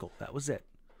the pinnacle. That was it.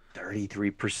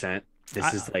 33%.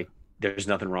 This is like, there's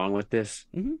nothing wrong with this.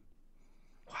 Mm-hmm.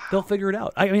 Wow. They'll figure it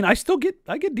out. I mean, I get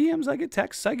DMs, I get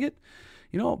texts, I get,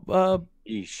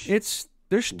 there's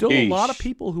still a lot of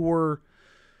people who are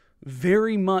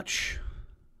very much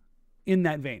in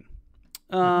that vein.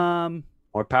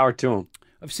 More power to them.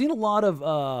 I've seen a lot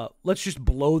of let's just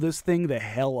blow this thing the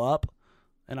hell up,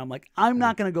 and I'm like, I'm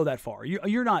not going to go that far.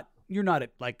 You're not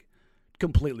at like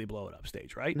completely blow it up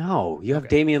stage, right? No, you have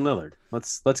Damian Lillard.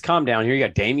 Let's calm down here. You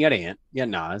got Dame, you got Ant, you got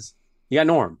Nas, you got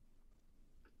Norm.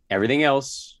 Everything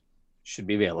else should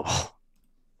be available.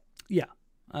 Yeah.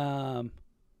 I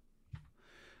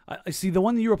see the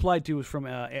one that you replied to was from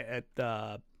at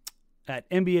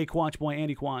NBA Quanch Boy,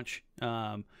 Andy Quanch.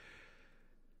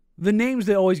 The names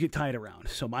that always get tied around.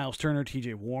 So Miles Turner,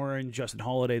 TJ Warren, Justin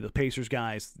Holiday, the Pacers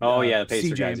guys. The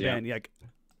Pacers CJ guys, and Ben. Like,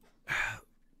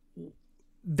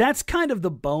 that's kind of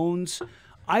the bones.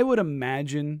 I would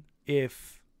imagine and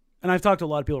I've talked to a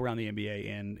lot of people around the NBA,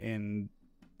 and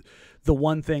the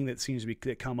one thing that seems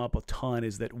to come up a ton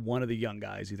is that one of the young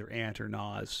guys, either Ant or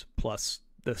Nas, plus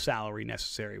the salary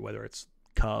necessary, whether it's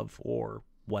Cove or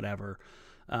whatever,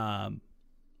 for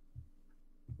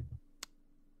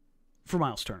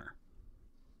Miles Turner.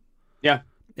 Yeah.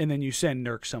 And then you send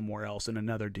Nurk somewhere else in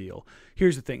another deal.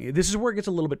 Here's the thing. This is where it gets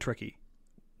a little bit tricky.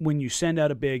 When you send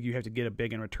out a big, you have to get a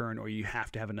big in return, or you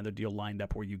have to have another deal lined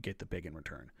up where you get the big in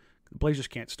return. The Blazers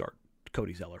can't start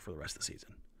Cody Zeller for the rest of the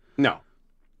season. No.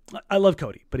 I love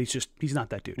Cody, but he's not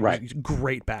that dude. Right. He's a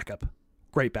great backup.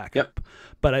 Great backup. Yep.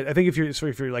 But I think if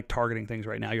you're like targeting things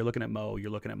right now, you're looking at Mo,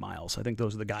 you're looking at Miles. I think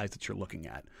those are the guys that you're looking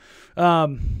at.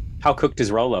 How cooked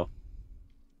is Rolo?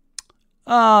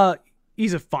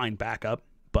 He's a fine backup,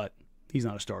 but he's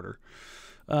not a starter.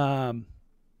 Are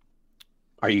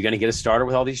you going to get a starter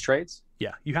with all these trades?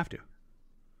 Yeah, you have to.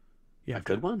 Yeah, a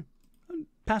good one.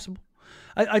 Passable.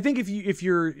 I think if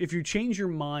you change your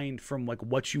mind from like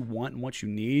what you want and what you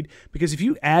need, because if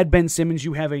you add Ben Simmons,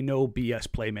 you have a no BS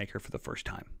playmaker for the first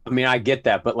time. I mean, I get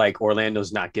that, but like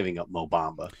Orlando's not giving up Mo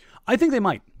Bamba. I think they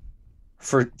might.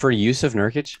 For Yusuf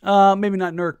Nurkic? Maybe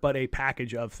not Nurk, but a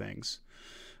package of things.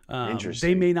 Interesting.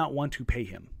 They may not want to pay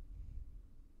him.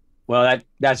 Well,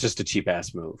 that's just a cheap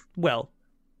ass move. Well,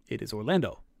 it is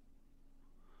Orlando.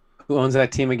 Who owns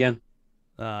that team again?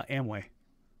 Amway.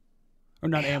 Or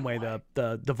not Amway,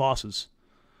 the Vosses.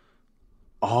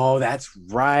 Oh, that's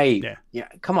right. Yeah. Yeah.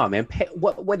 Come on, man.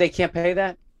 What they can't pay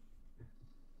that?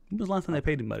 When was the last time they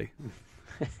paid anybody?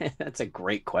 That's a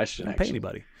great question. They don't actually.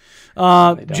 pay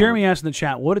anybody. Jeremy asked in the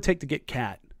chat, what would it take to get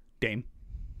Cat? Dame.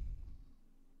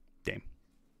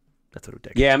 That's what it would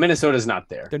take. Yeah, Minnesota's not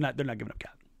there. They're not giving up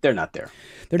Cat. They're not there.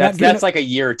 That's like a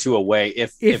year or two away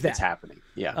if it's happening.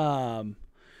 Yeah.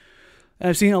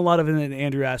 I've seen a lot of it. And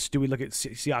Andrew asked, "Do we look at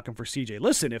Siakam for CJ?"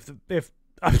 Listen, if if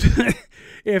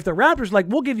the Raptors like,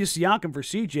 we'll give you Siakam for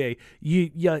CJ,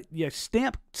 you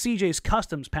stamp CJ's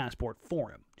customs passport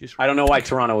for him. I don't know why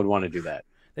Toronto would want to do that.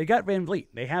 They got Van Vliet.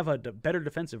 They have a better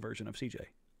defensive version of CJ.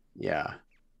 Yeah.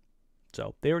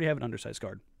 So they already have an undersized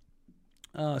guard.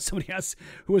 Somebody asked,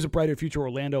 who is a brighter future,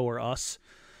 Orlando or us?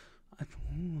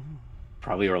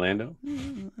 Probably Orlando.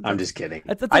 I'm just kidding.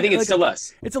 I think it's still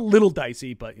us. It's a little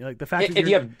dicey, but like the fact that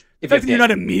you're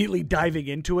not immediately diving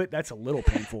into it, that's a little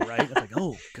painful, right? It's like,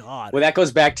 oh God. Well, that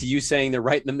goes back to you saying they're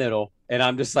right in the middle, and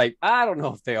I'm just like, I don't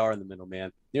know if they are in the middle,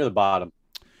 man. Near the bottom.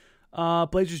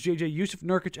 Blazers, JJ, Yusuf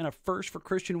Nurkic, and a first for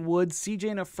Christian Wood.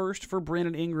 CJ and a first for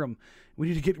Brandon Ingram. We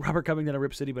need to get Robert Covington to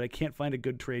Rip City, but I can't find a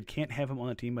good trade. Can't have him on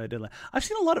the team by the deadline. I've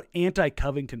seen a lot of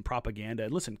anti-Covington propaganda.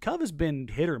 And listen, Cov has been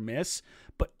hit or miss,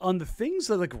 but on the things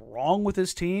that are like wrong with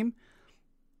his team,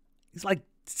 he's like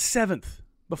 7th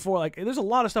before. Like, there's a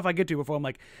lot of stuff I get to before I'm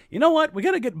like, you know what? We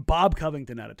got to get Bob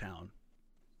Covington out of town.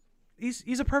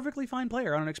 He's a perfectly fine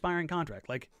player on an expiring contract.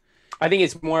 Like, I think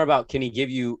it's more about,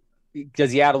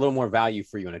 does he add a little more value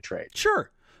for you in a trade?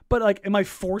 Sure. But, like, am I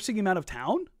forcing him out of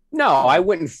town? No, I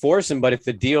wouldn't force him. But if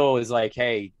the deal is like,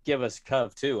 hey, give us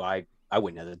Cove too, I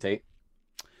wouldn't hesitate.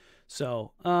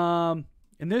 So,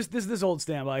 and this old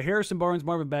standby: Harrison Barnes,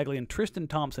 Marvin Bagley, and Tristan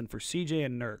Thompson for CJ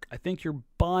and Nurk. I think you're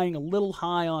buying a little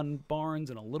high on Barnes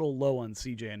and a little low on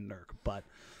CJ and Nurk, but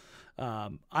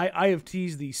I have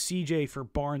teased the CJ for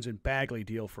Barnes and Bagley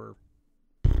deal for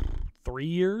 3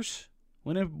 years.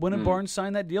 When did Barnes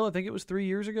sign that deal? I think it was 3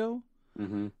 years ago.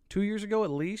 2 years ago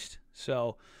at least.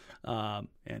 So,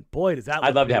 and boy, does that look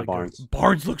I'd love really to have good. Barnes.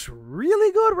 Barnes looks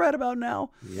really good right about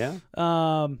now. Yeah.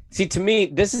 See, to me,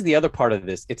 this is the other part of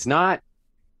this. It's not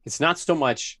so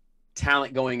much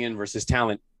talent going in versus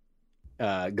talent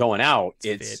going out.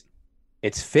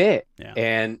 It's fit. Yeah.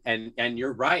 And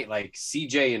you're right. Like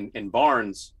CJ and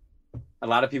Barnes, a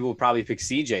lot of people would probably pick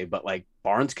CJ, but like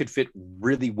Barnes could fit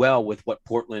really well with what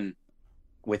Portland,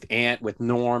 with Ant, with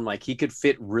Norm, like he could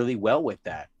fit really well with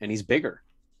that. And he's bigger.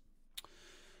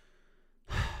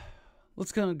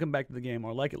 Let's come back to the game,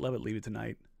 or like it, love it, leave it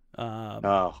tonight.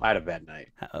 I had a bad night.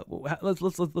 Let's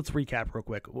recap real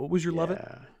quick. What was your love it?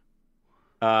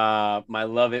 My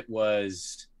love it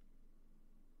was,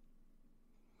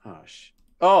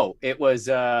 it was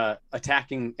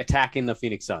attacking the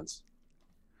Phoenix Suns.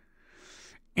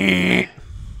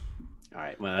 All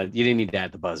right, well, you didn't need to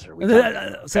add the buzzer.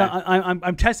 So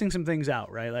I'm testing some things out,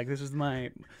 right? Like this is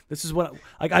what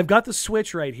I've got the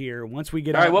switch right here. Once we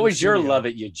get all right, what was your studio. love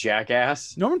it, you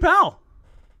jackass? Norman Powell.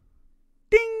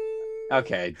 Ding.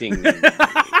 Okay, ding. Ding.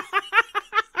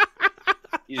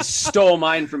 You just stole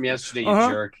mine from yesterday, you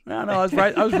jerk. No, I was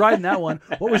right. I was riding that one.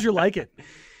 What was your like it?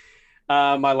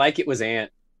 My like it was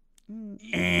Ant.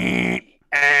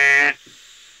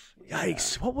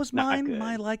 Yikes! What was mine?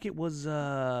 My like it was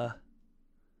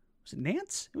it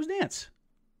Nance? It was Nance.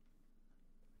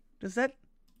 Does that?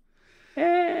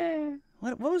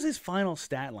 What was his final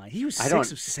stat line? He was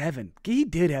 6 of 7. He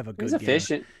did have a good game. He was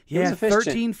efficient. Yeah,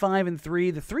 13, 5, and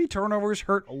 3. The 3 turnovers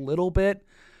hurt a little bit.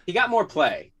 He got more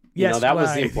play. Yes, that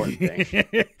was the important thing.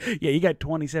 Yeah, he got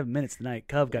 27 minutes tonight.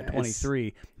 Cove got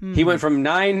 23. He went from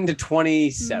 9 to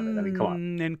 27. I mean, come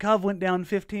on. And Cove went down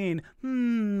 15.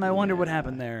 I wonder what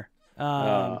happened there.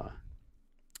 But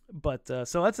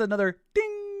so that's another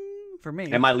ding for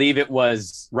me. And my leave it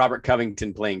was Robert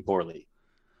Covington playing poorly.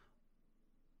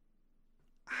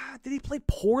 Did he play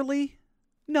poorly?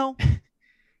 No.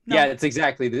 Yeah, it's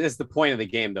exactly. This is the point of the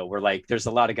game, though. Where like, there's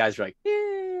a lot of guys who are like,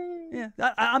 yeah.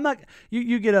 I'm not.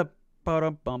 You get a.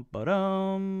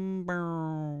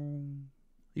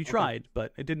 You tried,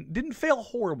 but it didn't fail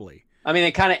horribly. I mean,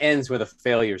 it kind of ends with a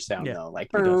failure sound, though.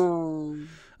 Like, it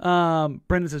does.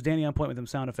 Brendan says, Danny on point with them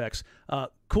sound effects.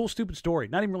 Cool, stupid story.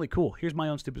 Not even really cool. Here's my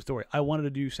own stupid story. I wanted to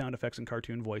do sound effects and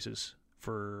cartoon voices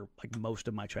for like most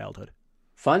of my childhood.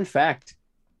 Fun fact.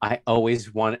 I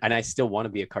always want, and I still want to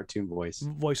be a cartoon voice.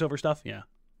 Voiceover stuff, yeah.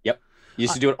 Yep.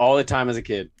 Used to do it all the time as a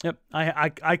kid. Yep.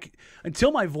 I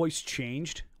until my voice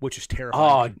changed, which is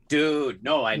terrifying. Oh, dude.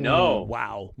 No, I know.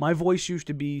 Wow. My voice used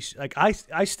to be like, I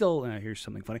still, here's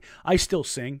something funny. I still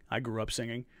sing. I grew up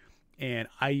singing. And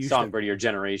I used Songbird of your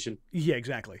generation. Yeah,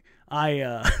 exactly.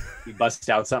 You bust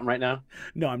out something right now?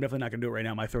 No, I'm definitely not going to do it right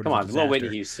now. My throat Come is on, a disaster. little Whitney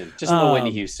Houston. Just little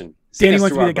Whitney Houston. Danny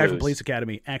wants to be the guy from Police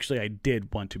Academy. Actually, I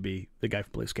did want to be the guy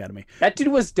from Police Academy. That dude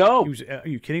was dope. Are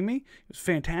you kidding me? It was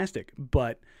fantastic.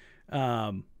 But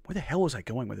where the hell was I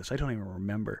going with this? I don't even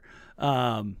remember.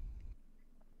 I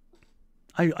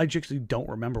actually don't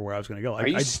remember where I was going to go. Are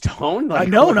you stoned? Like,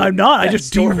 no, I'm not. I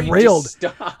just derailed.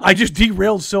 I just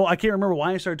derailed. So I can't remember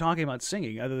why I started talking about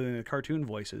singing other than the cartoon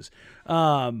voices.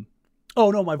 Oh,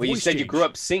 no, my voice you said changed. You grew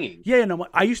up singing. Yeah, no,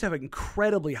 I used to have an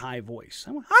incredibly high voice.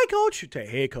 I went, hi, coach, to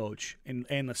hey, coach,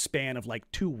 in the span of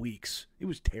like 2 weeks. It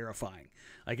was terrifying.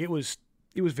 Like, it was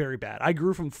very bad. I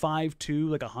grew from 5'2",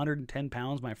 like 110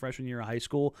 pounds my freshman year of high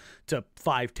school, to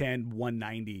 5'10",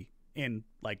 190 in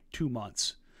like 2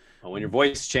 months. Well, when your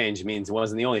voice changed, it means it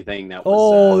wasn't the only thing that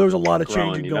was. There was a lot of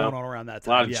growing, changing going on around that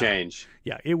time. A lot of change.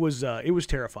 Yeah, it was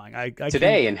terrifying.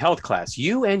 Today in health class,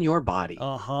 you and your body.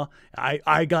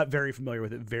 I got very familiar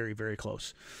with it, very, very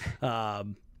close.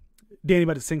 Danny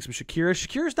about to sing some Shakira.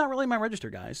 Shakira's not really my register,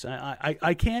 guys.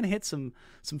 I can hit some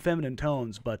feminine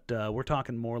tones, but we're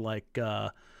talking more like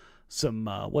some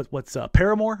what's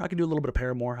Paramore. I can do a little bit of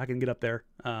Paramore. I can get up there.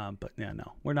 But yeah,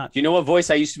 no, we're not. Do you know what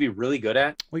voice I used to be really good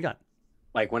at? We got.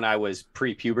 Like when I was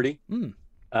pre-puberty,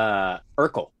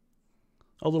 Urkel.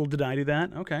 A little did I do that?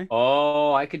 Okay.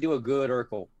 Oh, I could do a good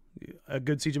Urkel. A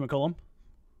good CJ McCollum?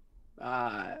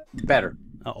 Better.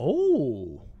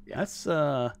 Yeah. That's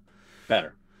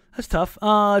better. That's tough.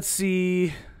 Let's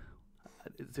see.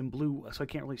 it's in blue, so I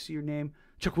can't really see your name.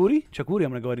 Chukwudi, I'm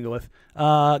going to go ahead and go with.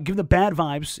 Given the bad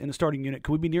vibes in the starting unit,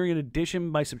 could we be nearing an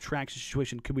addition by subtraction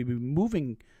situation? Could we be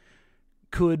moving?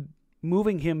 Could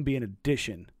moving him be an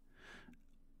addition?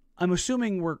 I'm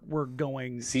assuming we're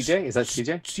going CJ. Is that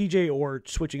CJ? CJ or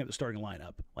switching up the starting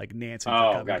lineup like Nance and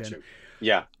Oh, got you.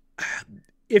 Yeah.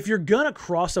 If you're gonna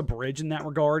cross a bridge in that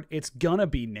regard, it's gonna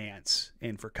be Nance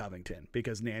in for Covington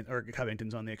because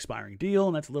Covington's on the expiring deal,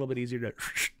 and that's a little bit easier to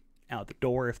out the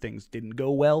door if things didn't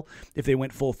go well. If they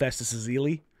went full Festus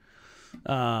Ezeli.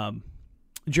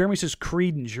 Jeremy says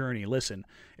Creed and Journey. Listen,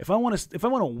 if I want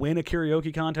to win a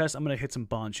karaoke contest, I'm gonna hit some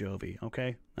Bon Jovi.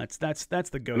 Okay, that's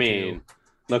the go-to. I mean,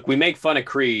 look, we make fun of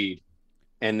Creed,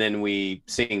 and then we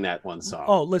sing that one song.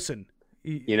 Oh, listen,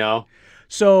 you know.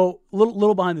 So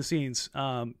little behind the scenes,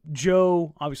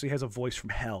 Joe obviously has a voice from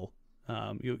hell.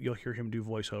 You'll hear him do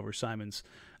voiceover. Simon's.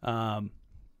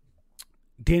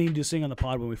 Danny just sing on the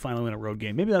pod when we finally win a road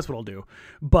game. Maybe that's what I'll do.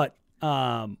 But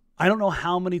I don't know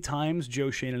how many times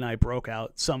Joe, Shane, and I broke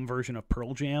out some version of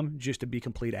Pearl Jam just to be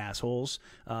complete assholes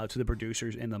to the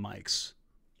producers and the mics.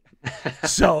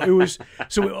 So it was.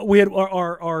 So we had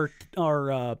our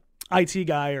IT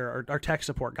guy or our tech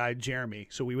support guy, Jeremy.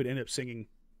 So we would end up singing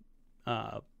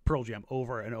Pearl Jam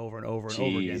over and over and over and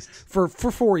over again for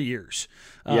 4 years.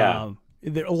 Yeah.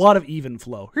 There a lot of even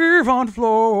flow. Even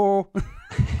flow.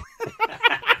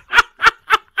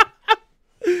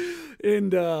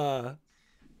 And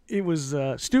it was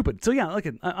stupid. So yeah,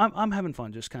 I'm having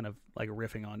fun just kind of like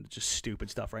riffing on just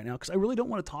stupid stuff right now because I really don't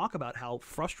want to talk about how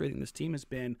frustrating this team has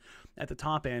been at the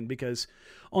top end because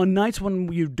on nights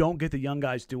when you don't get the young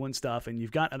guys doing stuff and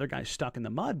you've got other guys stuck in the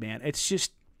mud, man,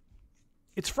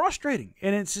 it's frustrating.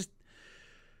 And it's just,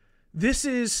 this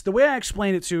is, the way I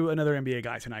explained it to another NBA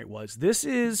guy tonight was, this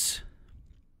is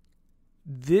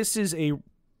a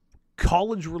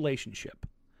college relationship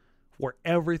where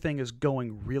everything is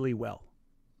going really well.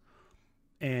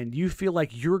 And you feel like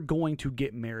you're going to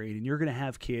get married and you're going to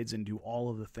have kids and do all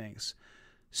of the things.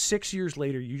 6 years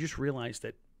later, you just realize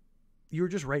that you were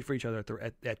just right for each other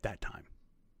at that time.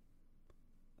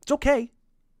 It's okay.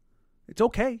 It's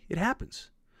okay. It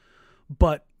happens.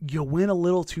 But you win a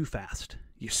little too fast.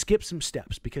 You skip some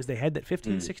steps because they had that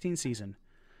 15-16 season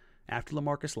after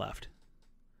LaMarcus left,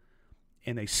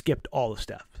 and they skipped all the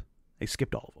steps. They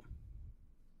skipped all of them.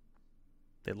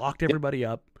 They locked everybody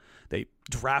up. They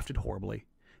drafted horribly.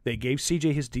 They gave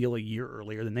CJ his deal a year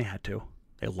earlier than they had to.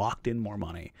 They locked in more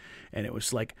money. And it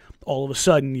was like all of a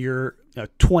sudden you're a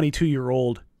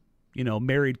 22-year-old,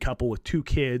 married couple with 2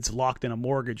 kids locked in a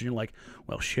mortgage. And you're like,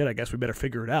 well, shit, I guess we better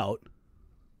figure it out.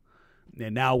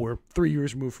 And now we're 3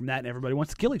 years removed from that, and everybody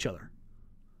wants to kill each other.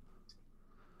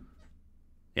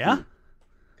 Yeah?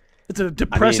 It's a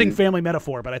depressing family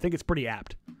metaphor, but I think it's pretty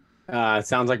apt. It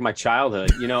sounds like my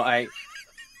childhood.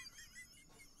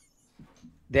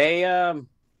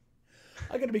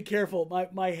 I got to be careful.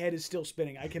 My head is still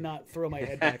spinning. I cannot throw my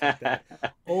head back like that.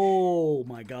 Oh,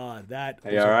 my God. That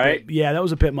was all right? Yeah, that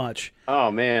was a bit much. Oh,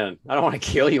 man. I don't want to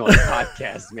kill you on the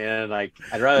podcast, man. Like,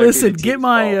 I'd rather listen, get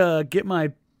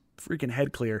my freaking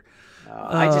head clear.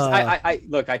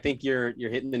 Look, I think you're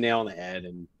hitting the nail on the head.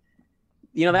 And,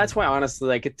 that's why,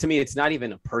 honestly, to me, it's not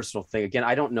even a personal thing. Again,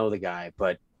 I don't know the guy,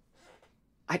 but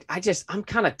I'm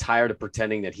kind of tired of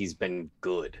pretending that he's been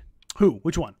good. Who?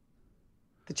 Which one?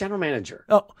 The general manager.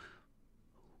 Oh,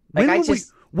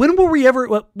 when were we ever?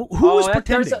 Who was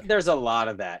pretending? There's a lot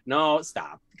of that. No,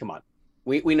 stop. Come on,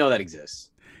 we know that exists.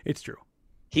 It's true.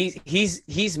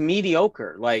 He's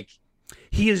mediocre. Like,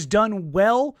 he has done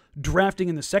well drafting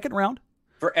in the second round.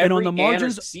 For every and on the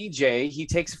margins, CJ, he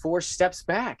takes 4 steps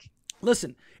back.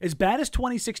 Listen, as bad as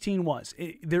 2016 was,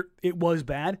 it was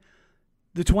bad.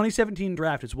 The 2017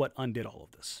 draft is what undid all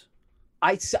of this.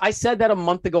 I said that a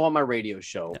month ago on my radio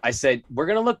show. I said, we're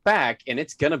going to look back, and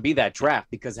it's going to be that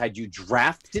draft, because had you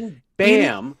drafted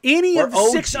Bam any of the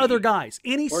OG, 6 other guys,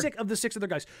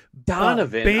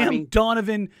 Donovan, Bam,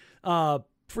 Donovan,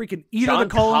 freaking either the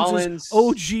Collins,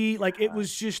 OG, like it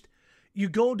was just, you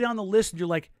go down the list and you're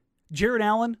like, Jared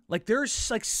Allen, like there's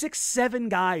like 6-7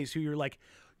 guys who you're like,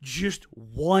 just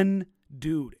one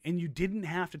dude, and you didn't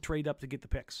have to trade up to get the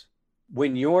picks.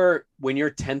 When your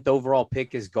 10th overall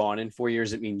pick is gone in 4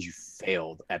 years, it means you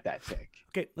failed at that pick.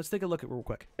 Okay, let's take a look at it real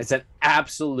quick. It's an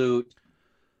absolute,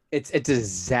 it's a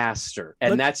disaster.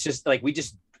 And that's just like,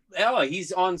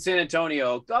 he's on San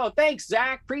Antonio. Oh, thanks,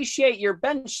 Zach. Appreciate your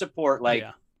bench support. Like,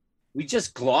 we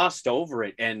just glossed over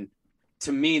it. And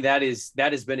to me, that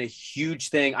has been a huge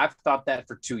thing. I've thought that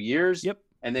for 2 years. Yep.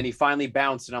 And then he finally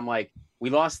bounced, and I'm like, we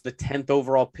lost the 10th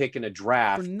overall pick in a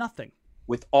draft for nothing.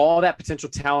 With all that potential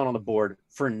talent on the board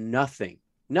for nothing.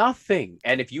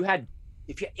 And if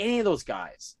if you're any of those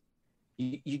guys,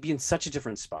 you'd be in such a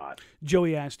different spot.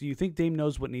 Joey asked, do you think Dame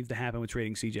knows what needs to happen with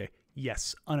trading CJ?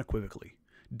 Yes, unequivocally.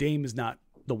 Dame is not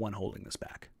the one holding this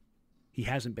back. He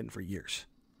hasn't been for years.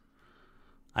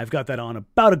 I've got that on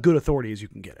about a good authority as you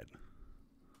can get it.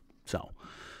 So,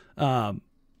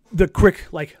 the quick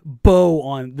bow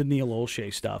on the Neil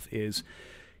Olshey stuff is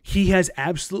he has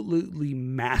absolutely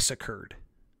massacred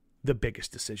the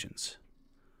biggest decisions.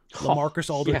 LaMarcus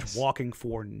Aldridge walking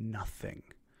for nothing.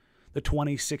 The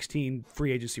 2016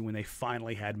 free agency when they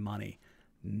finally had money,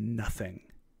 nothing.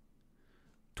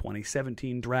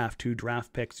 2017 draft, 2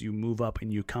 draft picks, you move up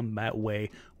and you come that way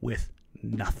with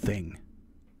nothing.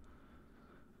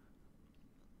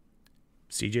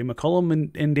 CJ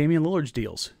McCollum and Damian Lillard's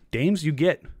deals. Dame's you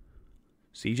get.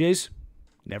 CJ's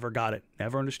never got it.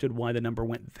 Never understood why the number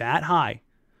went that high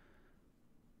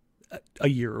a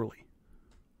year early.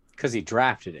 Because he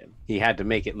drafted him. He had to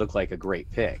make it look like a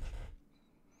great pick.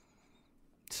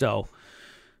 So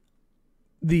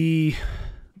the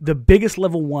biggest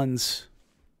level ones,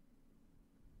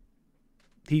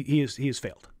 he has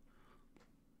failed.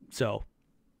 So,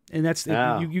 and that's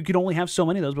you could only have so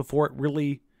many of those before it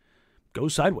really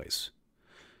goes sideways.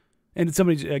 And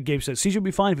somebody, Gabe says, CJ would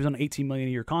be fine if he was on an $18 million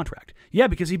a year contract. Yeah,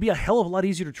 because he'd be a hell of a lot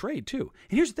easier to trade too.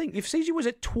 And here's the thing: if CJ was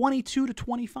at 22 to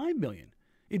 25 million,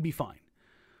 it'd be fine.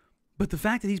 But the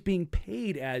fact that he's being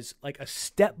paid as a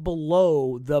step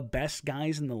below the best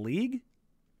guys in the league,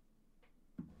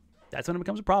 that's when it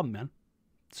becomes a problem, man.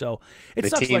 So it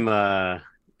sucks. Team, No,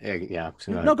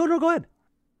 go ahead.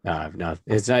 No,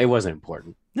 it wasn't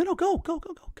important. No, go. Come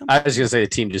I was going to say the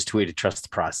team just tweeted, trust the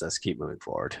process, keep moving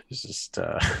forward. It's just...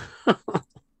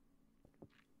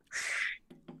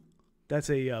 That's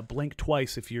a blink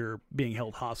twice if you're being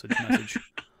held hostage message.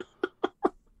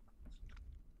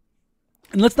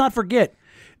 And let's not forget,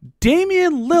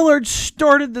 Damian Lillard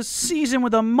started the season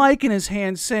with a mic in his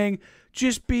hand saying,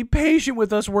 just be patient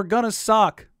with us, we're going to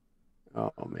suck.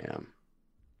 Oh, man.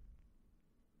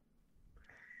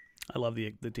 I love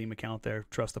the team account there.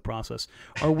 Trust the process.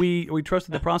 Are we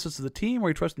trusting the process of the team, or are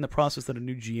we trusting the process that a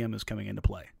new GM is coming into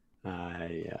play?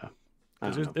 Yeah.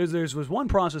 There's one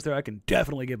process there I can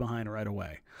definitely get behind right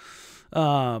away.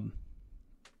 And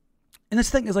this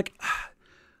thing is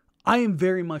I am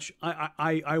very much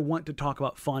I want to talk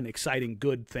about fun, exciting,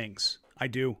 good things. I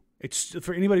do. It's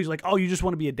for anybody who's like, oh, you just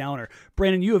want to be a downer.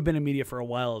 Brandon, you have been in media for a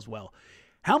while as well.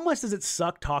 How much does it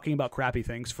suck talking about crappy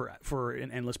things for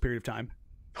an endless period of time?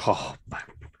 Oh,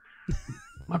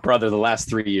 my brother, the last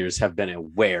 3 years have been a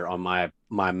wear on my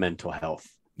mental health.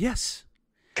 Yes.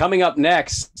 Coming up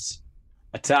next,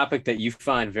 a topic that you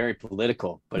find very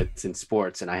political, but it's in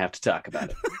sports, and I have to talk about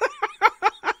it.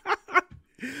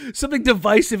 Something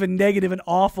divisive and negative and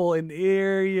awful, and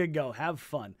there you go. Have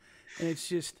fun. And it's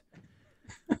just,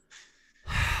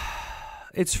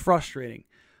 it's frustrating.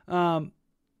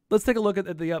 Let's take a look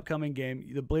at the upcoming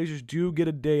game. The Blazers do get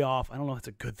a day off. I don't know if it's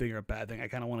a good thing or a bad thing. I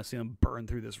kind of want to see them burn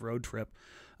through this road trip.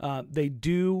 They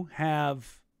do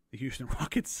have the Houston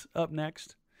Rockets up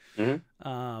next.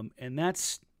 Mm-hmm. And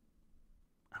that's,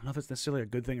 I don't know if it's necessarily a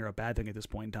good thing or a bad thing at this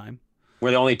point in time.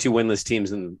 We're the only 2 winless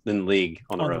teams in the league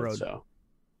on the road. So.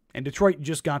 And Detroit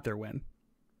just got their win.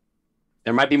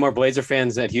 There might be more Blazer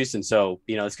fans at Houston, so,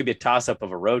 this could be a toss-up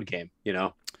of a road game,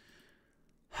 God.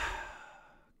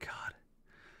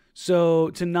 So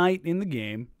tonight in the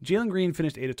game, Jalen Green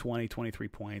finished 8 of 20, 23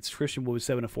 points. Christian Wood was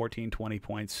 7 of 14, 20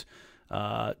 points.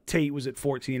 Tate was at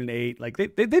 14 and 8.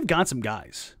 They've got some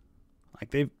guys.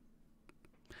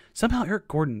 Somehow Eric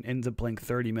Gordon ends up playing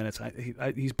 30 minutes.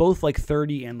 He's both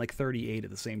 30 and 38 at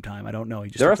the same time. I don't know.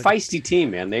 They're a feisty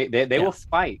team, man. They will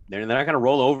fight. They're not going to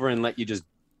roll over and let you just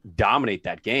dominate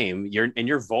that game.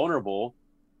 You're vulnerable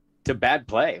to bad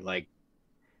play.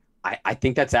 I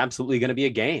think that's absolutely going to be a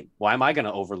game. Why am I going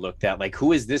to overlook that?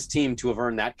 Who is this team to have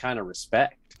earned that kind of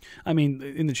respect? I mean,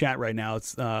 in the chat right now,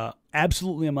 it's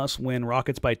absolutely a must-win.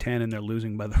 Rockets by 10, and they're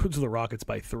losing by the Rockets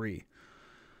by 3.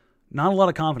 Not a lot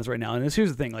of confidence right now. And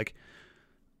here's the thing: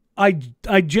 I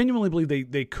genuinely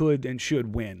believe they could and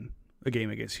should win a game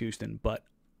against Houston, but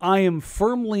I am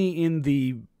firmly in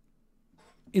the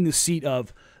seat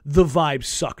of the vibes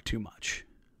suck too much.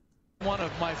 One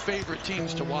of my favorite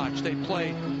teams to watch. They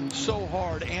play so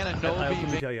hard.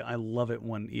 Let me tell you, I love it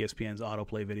when ESPN's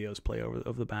autoplay videos play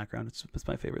over the background. It's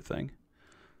my favorite thing.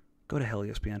 Go to hell,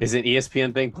 ESPN. Is it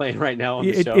ESPN thing playing right now on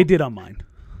the show? It did on mine.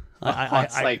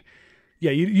 Yeah,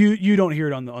 you don't hear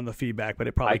it on the feedback, but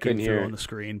it probably couldn't hear it on it the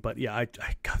screen. But yeah,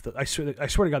 I swear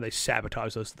to God, they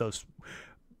sabotage those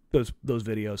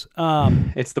videos.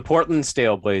 It's the Portland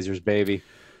Stale Blazers, baby.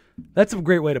 That's a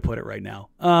great way to put it right now.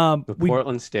 The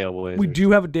Portland Stale Blazers. We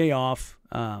do have a day off.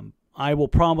 I will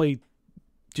probably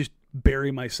just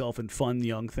bury myself in fun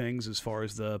young things as far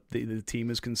as the team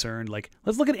is concerned. Like,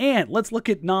 let's look at Ant. Let's look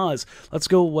at Nas. Let's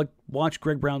go watch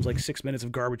Greg Brown's 6 minutes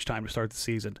of garbage time to start the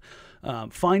season.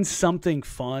 Find something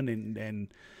fun and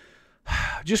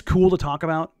just cool to talk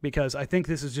about, because I think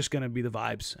this is just going to be the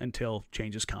vibes until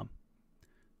changes come.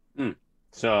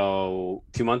 So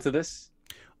 2 months of this?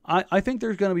 I think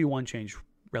there's going to be one change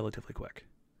relatively quick.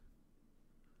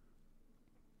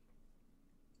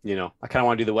 I kind of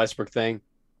want to do the Westbrook thing.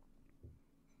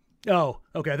 Oh,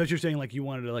 okay. I thought you were saying you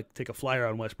wanted to take a flyer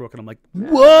on Westbrook, and I'm like,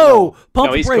 whoa, pump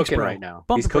the he's brakes, cooking bro. right now.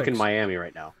 Pump he's the cooking brakes. Miami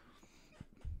right now.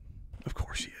 Of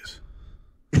course he is.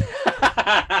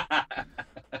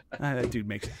 That dude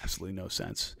makes absolutely no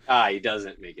sense. He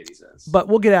doesn't make any sense. But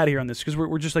we'll get out of here on this, because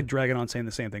we're just dragging on saying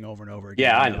the same thing over and over again.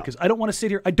 Yeah, I know. Because I don't want to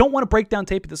sit here. I don't want to break down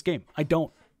tape of this game. I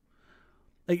don't.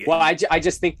 I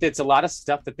just think that's a lot of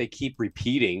stuff that they keep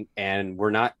repeating, and we're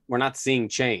not seeing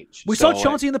change. We saw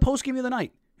Chauncey in the post game the other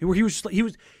night, where he was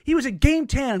at game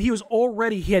 10 and he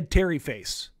had Terry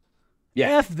face.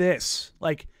 Yeah. F this.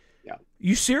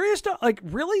 You serious?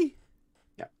 Really?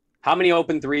 Yeah. How many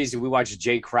open threes did we watch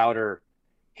Jay Crowder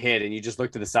hit, and you just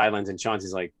look to the sidelines and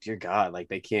Chauncey's like, dear God,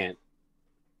 they can't.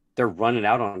 They're running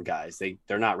out on guys.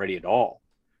 They're not ready at all.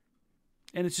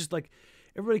 And it's just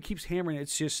everybody keeps hammering.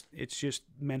 It's just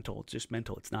mental. It's just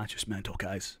mental. It's not just mental,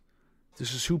 guys.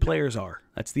 This is who players are.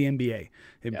 That's the NBA.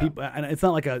 And it's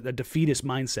not a defeatist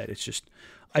mindset. It's just,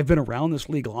 I've been around this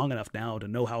league long enough now to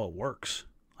know how it works.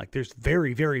 There's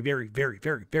very, very, very, very,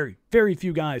 very, very, very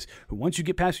few guys who, once you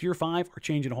get past year 5, are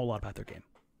changing a whole lot about their game.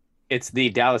 It's the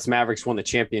Dallas Mavericks won the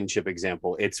championship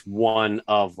example. It's one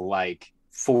of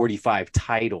 45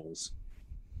 titles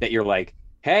that you're like,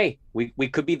 hey, we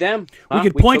could be them. Huh? We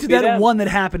could point to that one that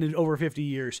happened in over 50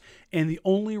 years, and the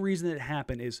only reason that it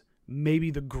happened is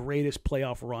maybe the greatest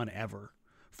playoff run ever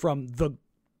from the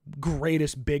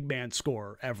greatest big man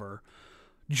scorer ever,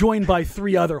 joined by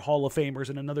 3 other Hall of Famers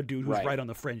and another dude who's right on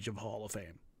the fringe of Hall of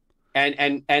Fame.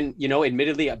 And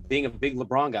admittedly, being a big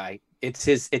LeBron guy, it's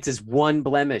his one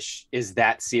blemish is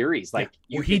that series.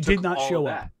 He did not show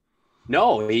up.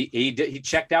 No, he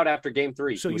checked out after game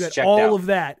 3. So you had all of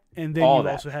that, and then you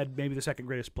also had maybe the second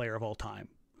greatest player of all time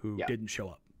who didn't show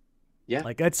up. Yeah.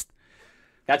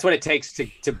 That's what it takes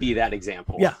to be that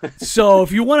example. Yeah. So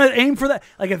if you want to aim for that,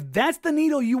 if that's the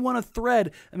needle you want to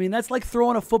thread, that's like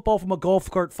throwing a football from a golf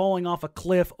cart falling off a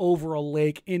cliff over a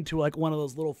lake into one of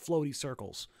those little floaty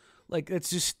circles. It's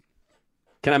just.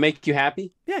 Can I make you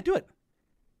happy? Yeah, do it.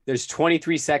 There's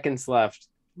 23 seconds left.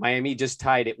 Miami just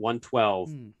tied at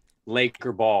 112.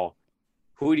 Laker ball.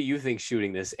 Who do you think's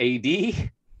shooting this?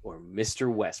 AD or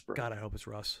Mr. Westbrook? God, I hope it's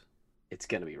Russ. It's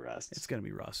going to be Russ. It's going to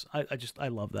be Russ. I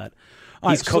love that.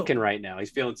 He's cooking right now. He's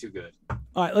feeling too good.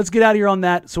 All right, let's get out of here on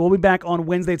that. So we'll be back on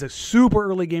Wednesday. It's a super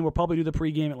early game. We'll probably do the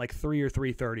pregame at 3 or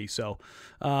 3:30. So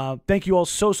thank you all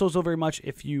so very much.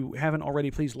 If you haven't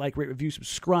already, please like, rate, review,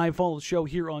 subscribe. Follow the show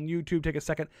here on YouTube. Take a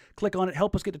second. Click on it.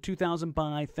 Help us get to 2,000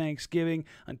 by Thanksgiving.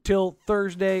 Until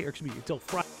Friday.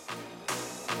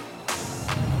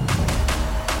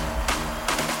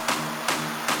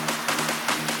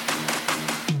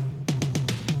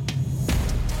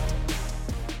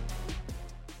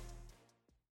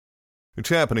 It's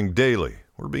happening daily.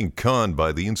 We're being conned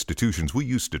by the institutions we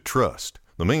used to trust.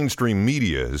 The mainstream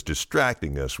media is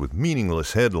distracting us with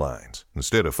meaningless headlines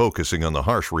instead of focusing on the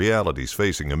harsh realities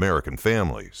facing American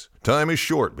families. Time is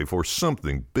short before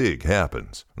something big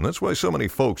happens, and that's why so many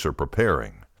folks are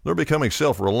preparing. They're becoming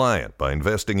self-reliant by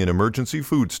investing in emergency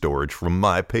food storage from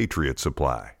My Patriot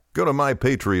Supply. Go to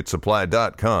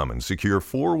MyPatriotSupply.com and secure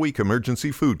 4-week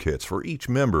emergency food kits for each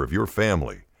member of your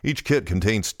family. Each kit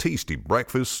contains tasty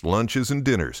breakfasts, lunches, and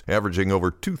dinners, averaging over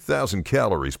 2,000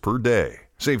 calories per day.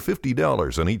 Save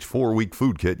 $50 on each 4-week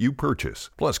food kit you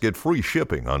purchase. Plus, get free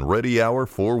shipping on Ready Hour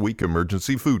 4-week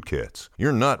emergency food kits.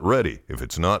 You're not ready if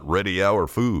it's not Ready Hour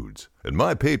Foods. At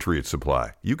My Patriot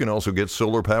Supply, you can also get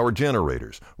solar power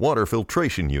generators, water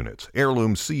filtration units,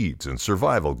 heirloom seeds, and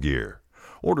survival gear.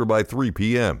 Order by 3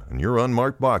 p.m. and your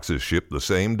unmarked boxes ship the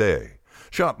same day.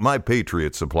 Shop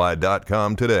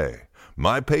MyPatriotSupply.com today.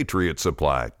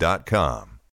 MyPatriotSupply.com.